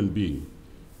of human being.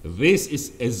 This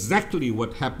is exactly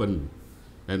what happened,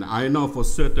 and I know for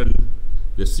certain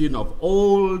the sin of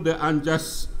all the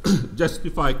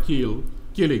unjustified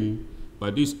killing by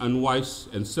these unwise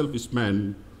and selfish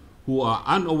men who are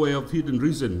unaware of hidden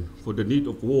reason for the need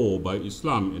of war by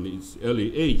Islam in its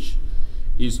early age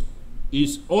is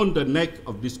on the neck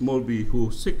of this Maulvi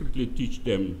who secretly teach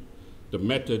them the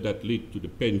method that lead to the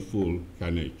painful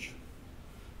carnage.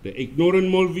 The ignorant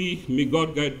Maulvi, may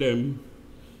God guide them,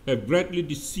 have greatly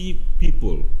deceived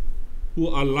people who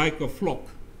are like a flock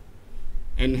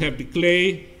and have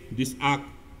declared this act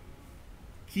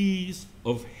keys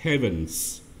of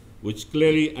heavens, which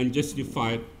clearly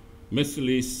unjustified,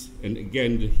 merciless, and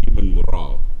again the human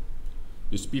morale.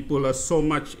 These people are so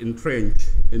much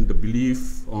entrenched in the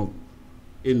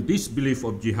this belief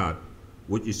of jihad,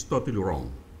 which is totally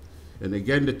wrong. And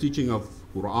again, the teaching of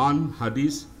Quran,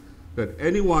 Hadith, that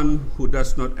anyone who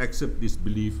does not accept this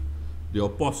belief, they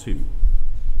oppose him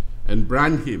and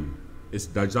brand him as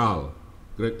Dajjal,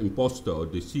 great impostor or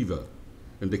deceiver,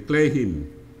 and declare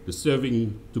him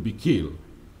deserving to be killed.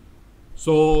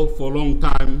 So for a long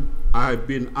time, I have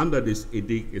been under this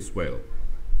edict as well.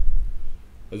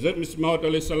 Hazrat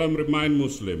Muhammad ﷺ remind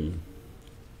Muslim,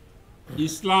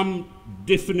 Islam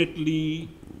definitely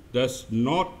does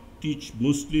not teach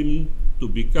Muslims to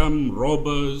become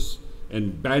robbers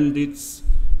and bandits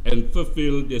and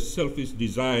fulfill their selfish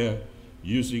desire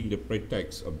using the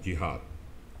pretext of jihad.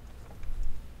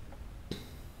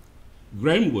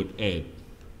 Graham would add,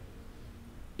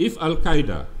 if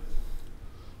Al-Qaeda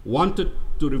wanted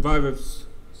to revive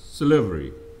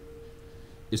slavery,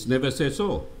 it's never said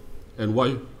so, and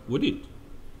why would it?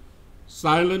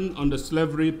 Silence on the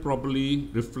slavery probably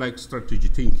reflects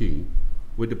strategic thinking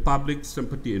with the public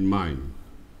sympathy in mind.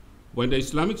 When the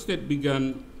Islamic State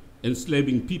began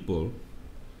enslaving people,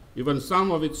 even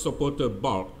some of its supporters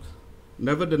balked.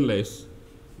 Nevertheless,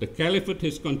 the Caliphate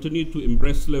has continued to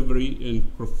embrace slavery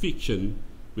and crucifixion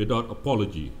without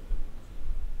apology.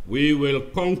 We will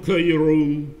conquer your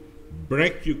room,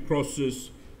 break your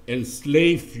crosses,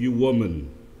 enslave you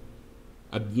women.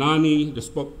 Adnani, the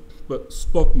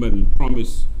spokesman,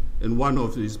 promised in one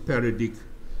of his parodic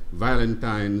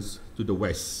Valentines to the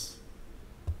West.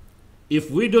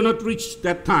 If we do not reach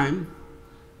that time,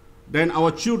 then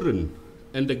our children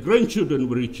and the grandchildren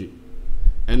will reach it,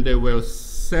 and they will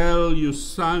sell your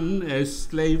son as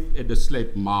slave at the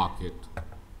slave market.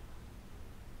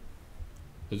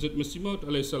 Hazrat Masih Maud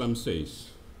ﷺ says,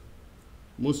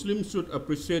 Muslims should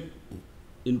appreciate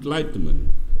enlightenment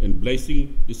and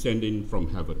blessing descending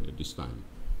from heaven at this time,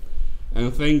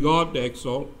 and thank God they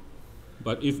exalt.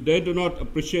 But if they do not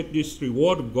appreciate this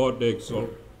reward of God they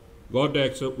exalt, God the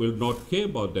exalt will not care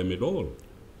about them at all,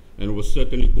 and will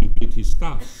certainly complete his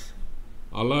task.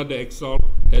 Allah the exalt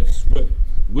has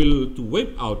will to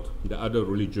wipe out the other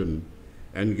religion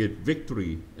and get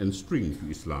victory and strength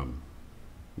to Islam.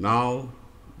 Now,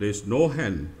 there is no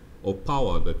hand or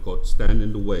power that could stand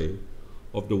in the way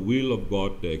of the will of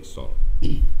God the Exalted.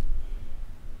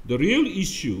 The real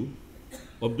issue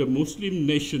of the Muslim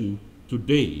nation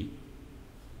today,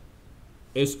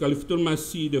 as Khalifatul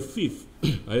Masih V,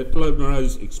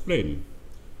 Ayatollah explained,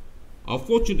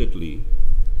 unfortunately,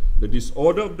 the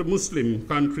disorder of the Muslim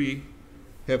country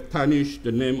have tarnished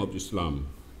the name of Islam.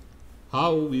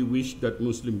 How we wish that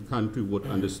Muslim country would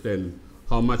understand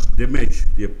how much damage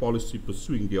their policy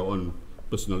pursuing their own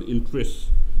personal interests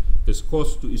has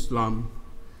caused to Islam,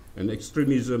 and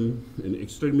extremism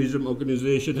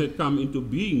organization had come into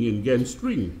being and gained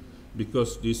strength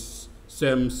because this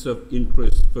same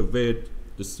self-interest pervade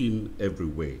the scene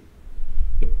everywhere.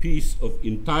 The peace of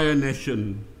entire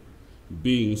nation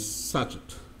being such,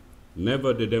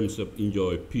 never they themselves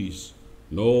enjoy peace,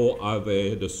 nor are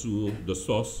they the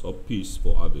source of peace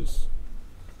for others.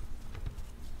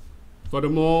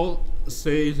 Furthermore,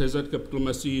 says Hazrat Capital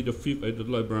Masih V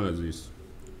Ayatollah Ibrahim Aziz,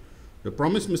 the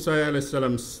promised Messiah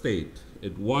ﷺ state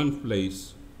at one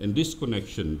place in this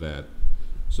connection that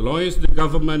so long as the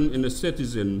government and the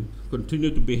citizen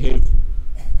continue to behave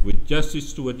with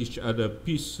justice toward each other,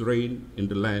 peace reign in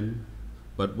the land.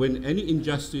 But when any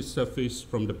injustice surfaces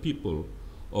from the people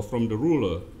or from the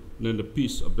ruler, then the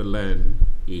peace of the land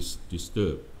is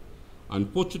disturbed.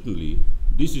 Unfortunately,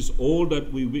 this is all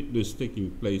that we witness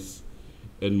taking place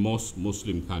in most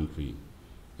Muslim countries.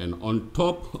 And on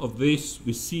top of this,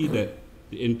 we see that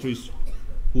the interests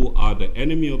who are the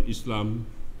enemy of Islam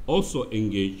also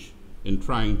engage in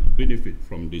trying to benefit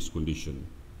from this condition.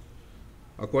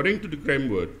 According to the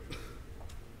framework,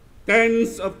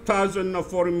 tens of thousands of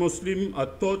foreign Muslims are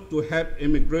thought to have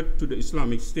immigrated to the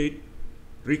Islamic State.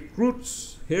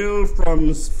 Recruits hail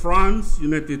from France,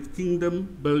 United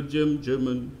Kingdom, Belgium,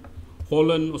 Germany,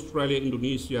 Holland, Australia,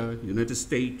 Indonesia, United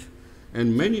States,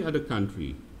 and many other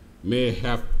countries may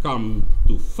have come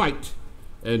to fight,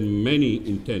 and many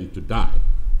intend to die.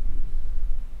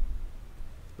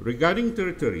 Regarding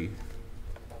territory,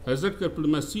 Hazrat Capital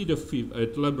Masih V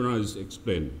Ayatollah Ibrahim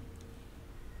explained,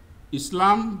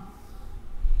 Islam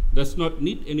does not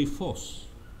need any force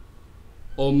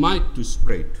or might to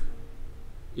spread.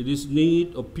 It is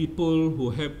need of people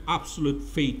who have absolute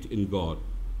faith in God,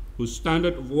 whose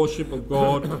standard of worship of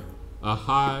God are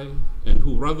high, and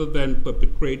who rather than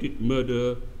perpetrate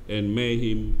murder and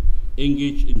mayhem,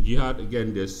 engage in jihad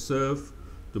against their self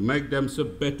to make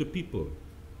themselves better people.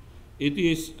 It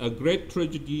is a great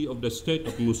tragedy of the state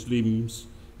of Muslims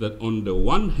that on the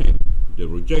one hand, they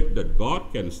reject that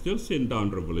God can still send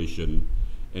down revelation,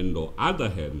 and on the other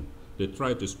hand, they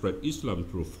try to spread Islam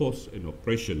through force and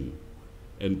oppression,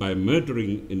 and by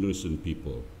murdering innocent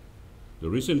people. The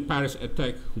recent Paris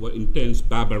attack were intense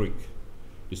barbaric.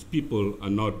 These people are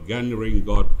not garnering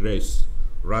God's grace,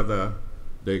 rather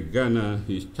they garner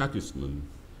his chastisement.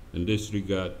 In this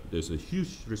regard, there's a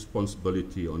huge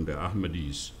responsibility on the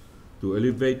Ahmadis to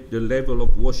elevate the level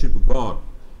of worship of God,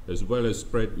 as well as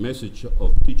spread message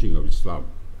of teaching of Islam.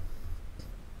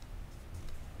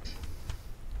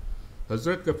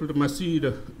 Hazrat Capital Masih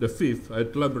V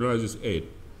Ayatollah Ibrahim 8.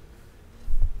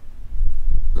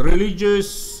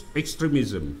 Religious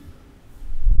extremism.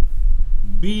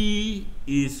 B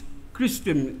is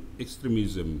Christian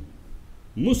extremism,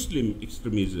 Muslim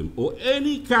extremism, or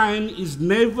any kind is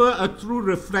never a true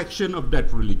reflection of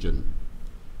that religion.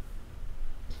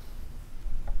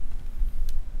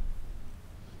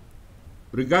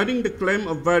 Regarding the claim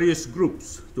of various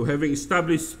groups to having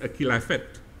established a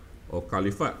caliphate or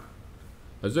caliphate,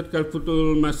 Hazrat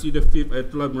Khalifatul Masih V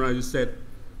Ayatollah Ibrahim said,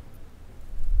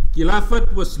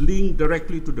 Caliphate was linked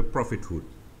directly to the prophethood.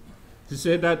 He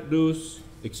said that those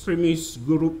extremist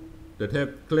groups that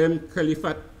have claimed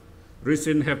caliphate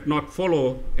recently have not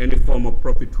followed any form of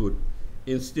prophethood,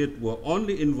 instead were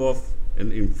only involved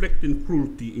in inflicting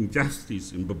cruelty,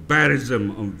 injustice, and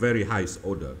barbarism on very highest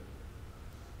order.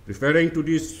 Referring to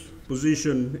this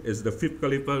position as the fifth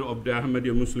caliph of the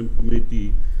Ahmadiyya Muslim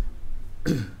community,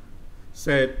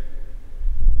 said,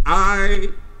 I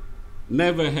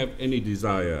never have any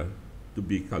desire to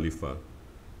be caliph.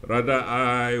 Rather,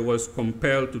 I was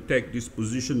compelled to take this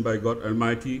position by God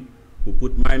Almighty, who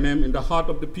put my name in the heart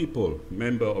of the people,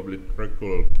 member of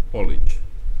Liturgical College.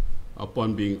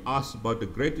 Upon being asked about the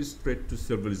greatest threat to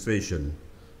civilization,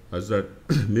 Hazrat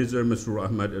Mirza Masroor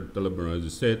Ahmad al-Talabani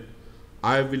said,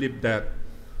 I believe that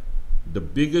the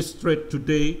biggest threat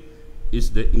today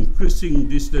is the increasing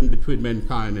distance between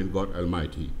mankind and God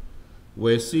Almighty.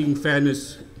 We're seeing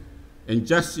fairness and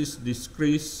justice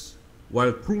decrease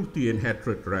while cruelty and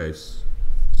hatred rise.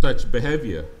 Such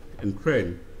behavior and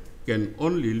trend can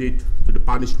only lead to the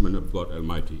punishment of God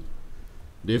Almighty.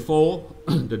 Therefore,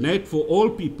 the need for all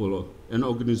people and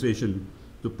organizations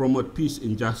to promote peace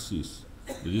and justice,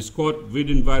 the discord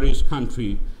within various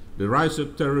countries, the rise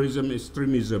of terrorism,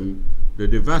 extremism, the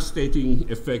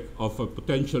devastating effect of a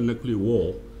potential nuclear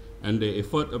war, and the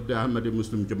effort of the Ahmadiyya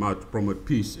Muslim Jamaat to promote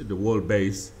peace in the world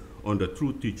based on the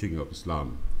true teaching of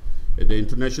Islam. At the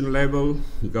international level,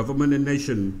 government and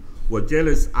nation were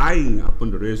jealous, eyeing upon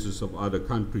the races of other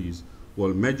countries,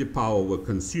 while major power were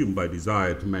consumed by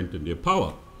desire to maintain their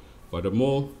power.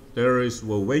 Furthermore, terrorists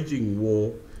were waging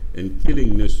war and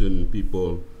killing innocent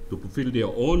people to fulfill their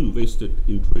own vested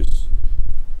interests.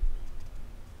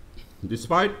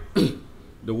 Despite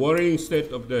the worrying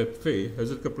state of the affair,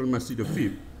 Hazrat Kapil Masih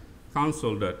V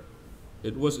counseled that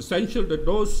it was essential that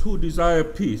those who desire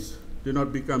peace do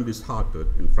not become disheartened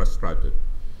and frustrated.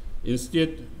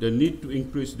 Instead, they need to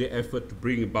increase their effort to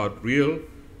bring about real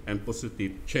and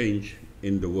positive change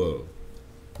in the world.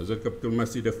 Hazrat Kapil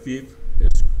Masih V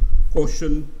has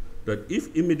cautioned that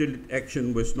if immediate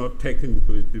action was not taken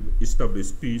to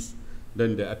establish peace,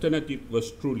 then the alternative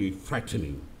was truly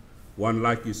frightening. One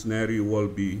likely scenario will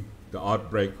be the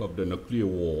outbreak of the nuclear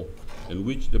war, in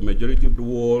which the majority of the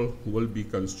world will be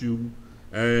consumed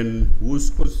and whose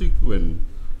consequence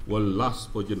will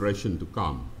last for generations to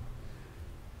come.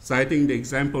 Citing the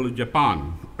example of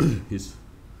Japan,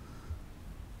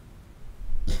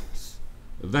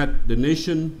 that the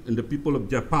nation and the people of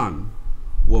Japan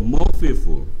were more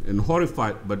fearful and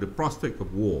horrified by the prospect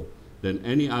of war than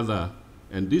any other,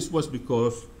 and this was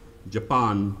because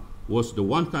Japan was the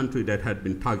one country that had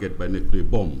been targeted by nuclear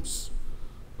bombs.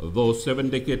 Although 7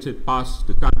 decades had passed,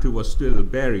 the country was still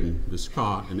bearing the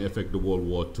scar and effect of World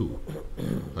War II.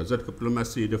 Hazrat Kapil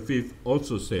Masih V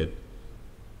also said,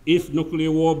 if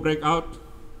nuclear war break out,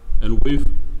 and we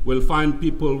will find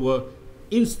people will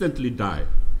instantly die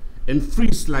and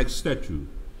freeze like statue,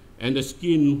 and the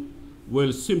skin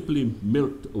will simply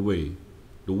melt away.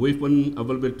 The weapons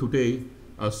available today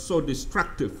are so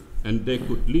destructive, and they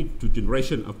could lead to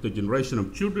generation after generation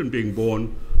of children being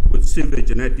born with severe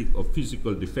genetic or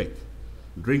physical defect.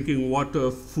 Drinking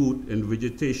water, food, and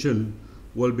vegetation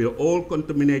will be all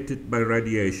contaminated by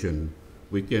radiation.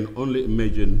 We can only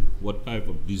imagine what type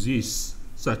of disease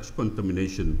such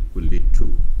contamination will lead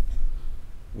to.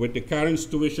 With the current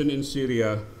situation in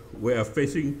Syria, we are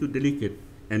facing a delicate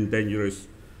and dangerous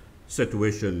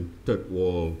situation, Third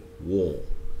World War.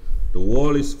 The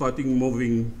world is fighting,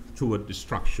 moving toward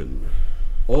destruction.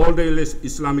 All the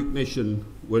Islamic nations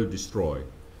will destroy.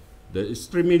 The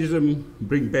extremism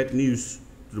bring bad news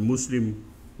to the Muslim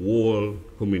world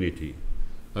community.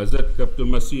 Hazrat Kapil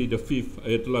Masih V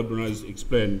Ayatollah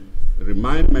explained,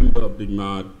 remind members of the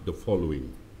Jamaat the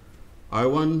following. I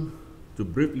want to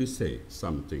briefly say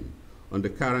something on the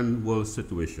current world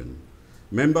situation.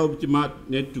 Members of the Jamaat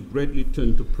need to greatly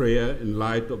turn to prayer in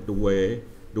light of the way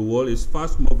the world is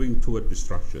fast moving toward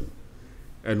destruction.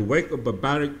 And wake of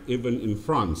barbaric even in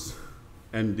France,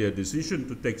 and their decision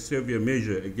to take severe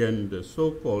measure against the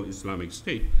so-called Islamic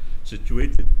State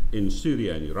situated in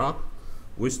Syria and Iraq,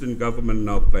 Western government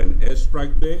now plan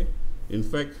airstrike there. In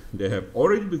fact, they have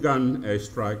already begun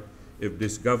airstrike. If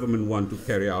this government want to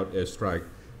carry out airstrike,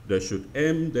 they should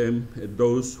aim them at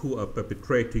those who are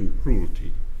perpetrating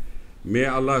cruelty. May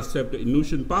Allah save the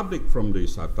innocent public from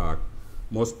this attack.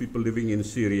 Most people living in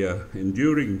Syria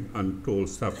enduring untold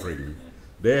suffering.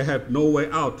 They have no way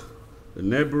out. The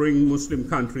neighboring Muslim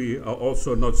countries are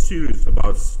also not serious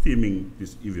about stemming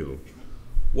this evil.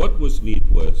 What was needed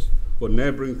was for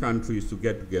neighboring countries to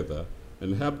get together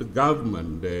and help the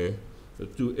government there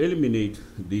to eliminate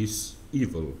this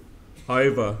evil.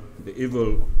 However, the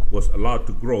evil was allowed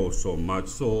to grow so much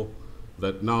so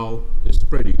that now it's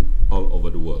spreading all over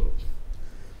the world.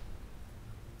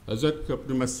 Hazrat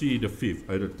Kapil Masih V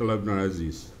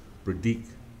Ayatollah predict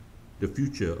the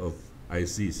future of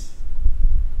ISIS.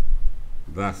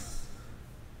 Thus,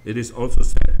 it is also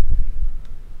said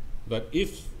that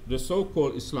if the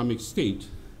so-called Islamic State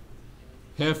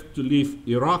have to leave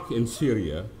Iraq and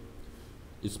Syria,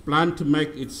 it's planned to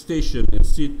make its station and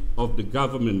seat of the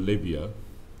government Libya.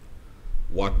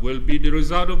 What will be the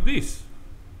result of this?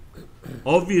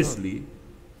 Obviously,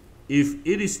 if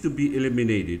it is to be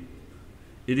eliminated,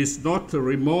 it is not a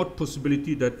remote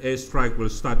possibility that airstrike will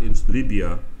start in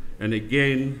Libya, and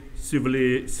again,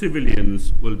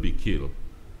 civilians will be killed.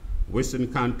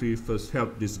 Western countries first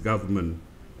help this government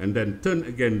and then turn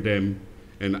against them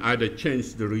and either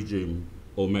change the regime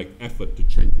or make effort to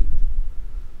change it.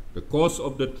 The cause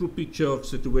of the true picture of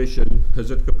situation,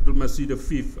 Hazrat Kapil Masih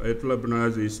V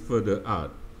Ayatollah is further add.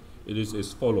 It is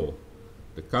as follows.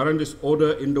 The current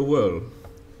disorder in the world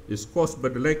is caused by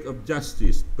the lack of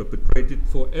justice perpetrated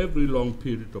for every long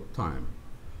period of time.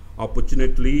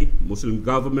 Unfortunately, Muslim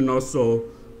government also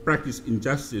practice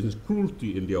injustice and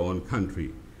cruelty in their own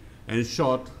country. In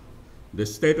short, the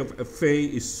state of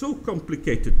affairs is so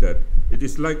complicated that it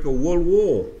is like a world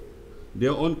war.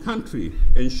 Their own country,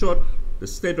 in short, the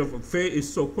state of affairs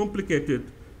is so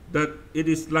complicated that it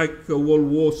is like a world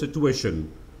war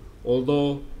situation.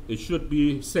 Although it should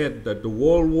be said that the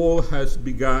world war has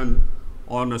begun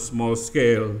on a small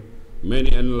scale,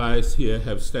 many analysts here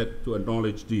have said to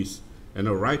acknowledge this and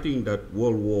are writing that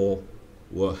world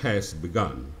war has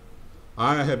begun.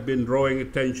 I have been drawing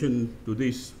attention to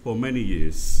this for many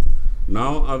years.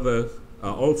 Now others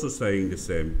are also saying the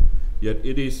same, yet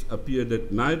it is appear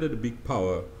that neither the big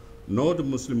power nor the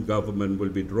Muslim government will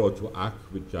be drawn to act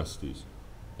with justice.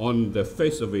 On the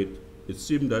face of it, it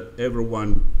seems that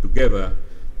everyone together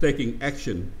taking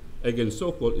action against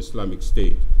so-called Islamic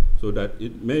State so that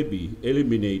it may be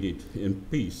eliminated and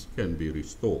peace can be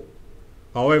restored.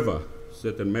 However,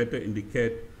 certain matters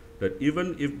indicate that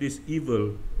even if this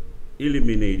evil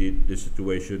eliminated, the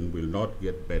situation will not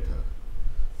get better.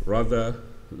 Rather,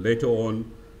 later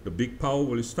on, the big power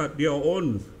will start their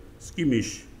own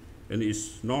skirmish, and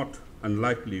it's not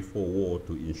unlikely for war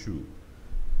to ensue.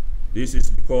 This is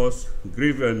because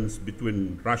grievance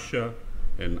between Russia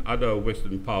and other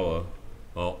Western power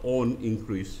are on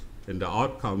increase, and the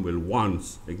outcome will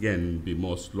once again be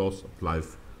most loss of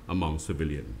life among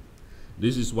civilians.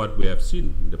 This is what we have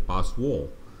seen in the past war,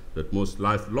 that most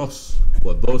life lost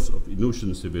were those of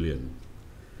innocent civilians.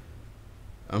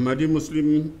 Ahmadi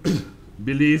Muslim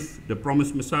believe the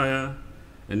promised Messiah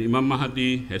and Imam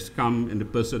Mahdi has come in the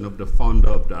person of the founder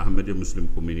of the Ahmadiyya Muslim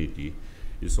community,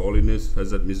 His Holiness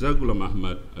Hazrat Mirza Ghulam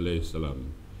Ahmad alayhi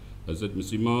salam. Hazrat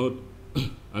Masih Maud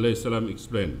alayhi salam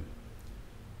explained,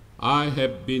 I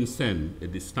have been sent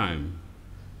at this time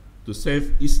to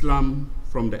save Islam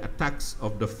from the attacks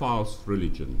of the false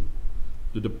religion,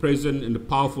 to the present and the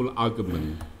powerful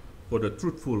argument for the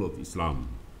truthful of Islam.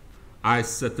 I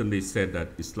certainly said that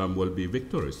Islam will be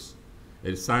victorious.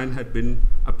 A sign had been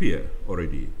appeared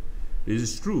already. It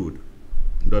is true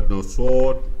that no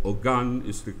sword or gun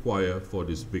is required for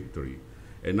this victory,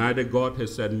 and neither God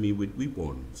has sent me with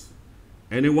weapons.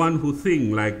 Anyone who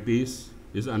thinks like this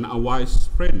is an unwise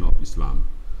friend of Islam.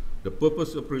 The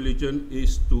purpose of religion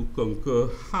is to conquer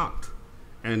heart,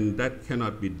 and that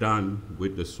cannot be done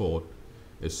with the sword.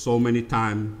 As so many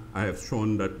times I have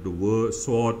shown that the word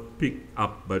sword picked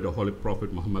up by the Holy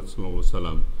Prophet Muhammad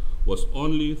ﷺ was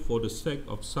only for the sake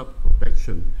of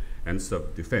self-protection and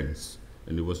self-defense,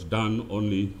 and it was done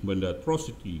only when the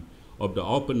atrocity of the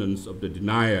opponents of the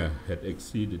denier had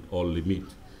exceeded all limit,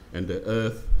 and the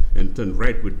earth and turned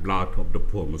red with blood of the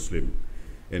poor Muslim.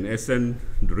 In essence,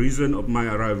 the reason of my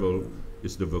arrival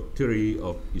is the victory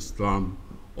of Islam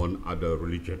on other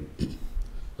religion.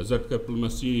 Hazrat Kapil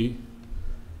Masih,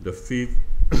 the fifth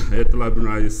Ayatollah bin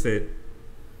Ali said,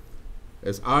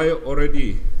 as I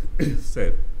already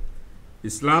said,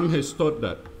 Islam has taught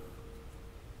that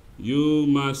you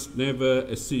must never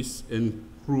assist in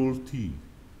cruelty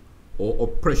or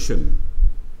oppression.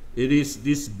 It is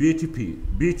this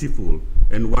beautiful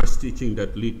and wise teaching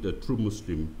that lead the true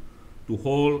Muslim to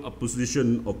hold a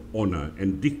position of honor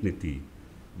and dignity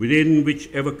within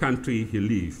whichever country he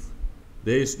lives.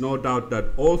 There is no doubt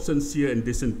that all sincere and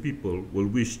decent people will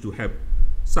wish to have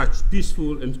such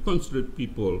peaceful and considerate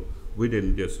people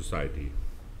within their society.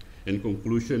 In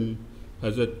conclusion,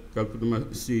 Hazrat Kapil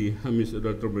Masih Hamis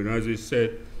Adratabinazi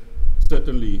said,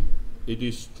 certainly it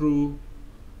is true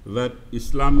that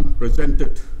Islam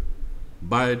presented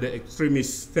by the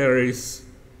extremist terrorists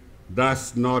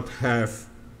does not have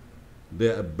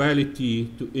the ability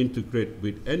to integrate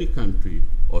with any country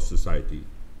or society.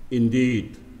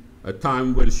 Indeed, a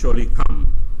time will surely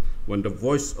come when the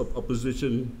voice of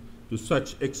opposition to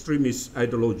such extremist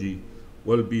ideology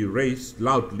will be raised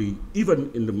loudly even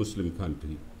in the Muslim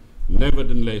country.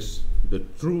 Nevertheless, the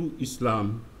true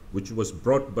Islam, which was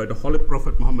brought by the Holy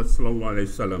Prophet Muhammad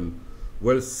ﷺ,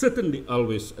 will certainly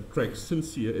always attract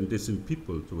sincere and decent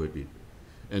people toward it.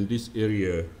 And this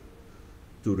area,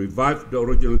 to revive the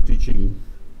original teaching,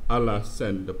 Allah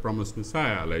sent the promised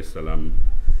Messiah ﷺ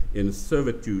in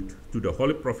servitude to the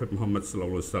Holy Prophet Muhammad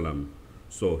ﷺ,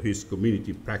 so his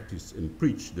community practiced and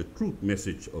preached the true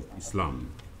message of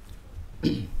Islam.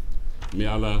 May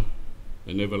Allah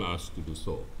enable us to do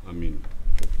so. Amin.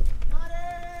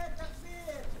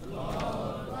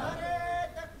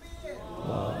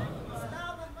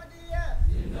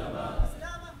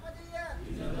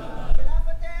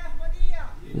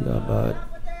 Zindabad.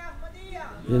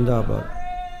 Zindabad.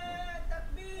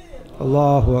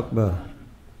 Allahu Akbar.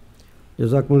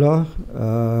 Jazakumullah.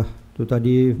 Itu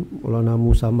tadi Maulana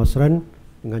Musa Masran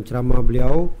dengan ceramah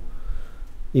beliau,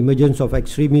 Emergence of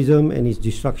Extremism and its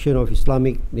Destruction of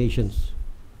Islamic Nations.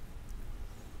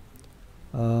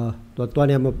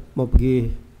 Tuan-tuan yang mau pergi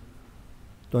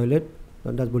toilet,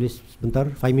 tuan-tuan boleh sebentar,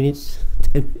 5 minutes,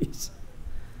 10 minutes.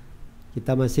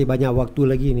 Kita masih banyak waktu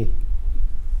lagi ni,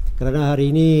 kerana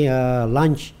hari ini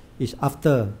lunch is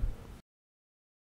after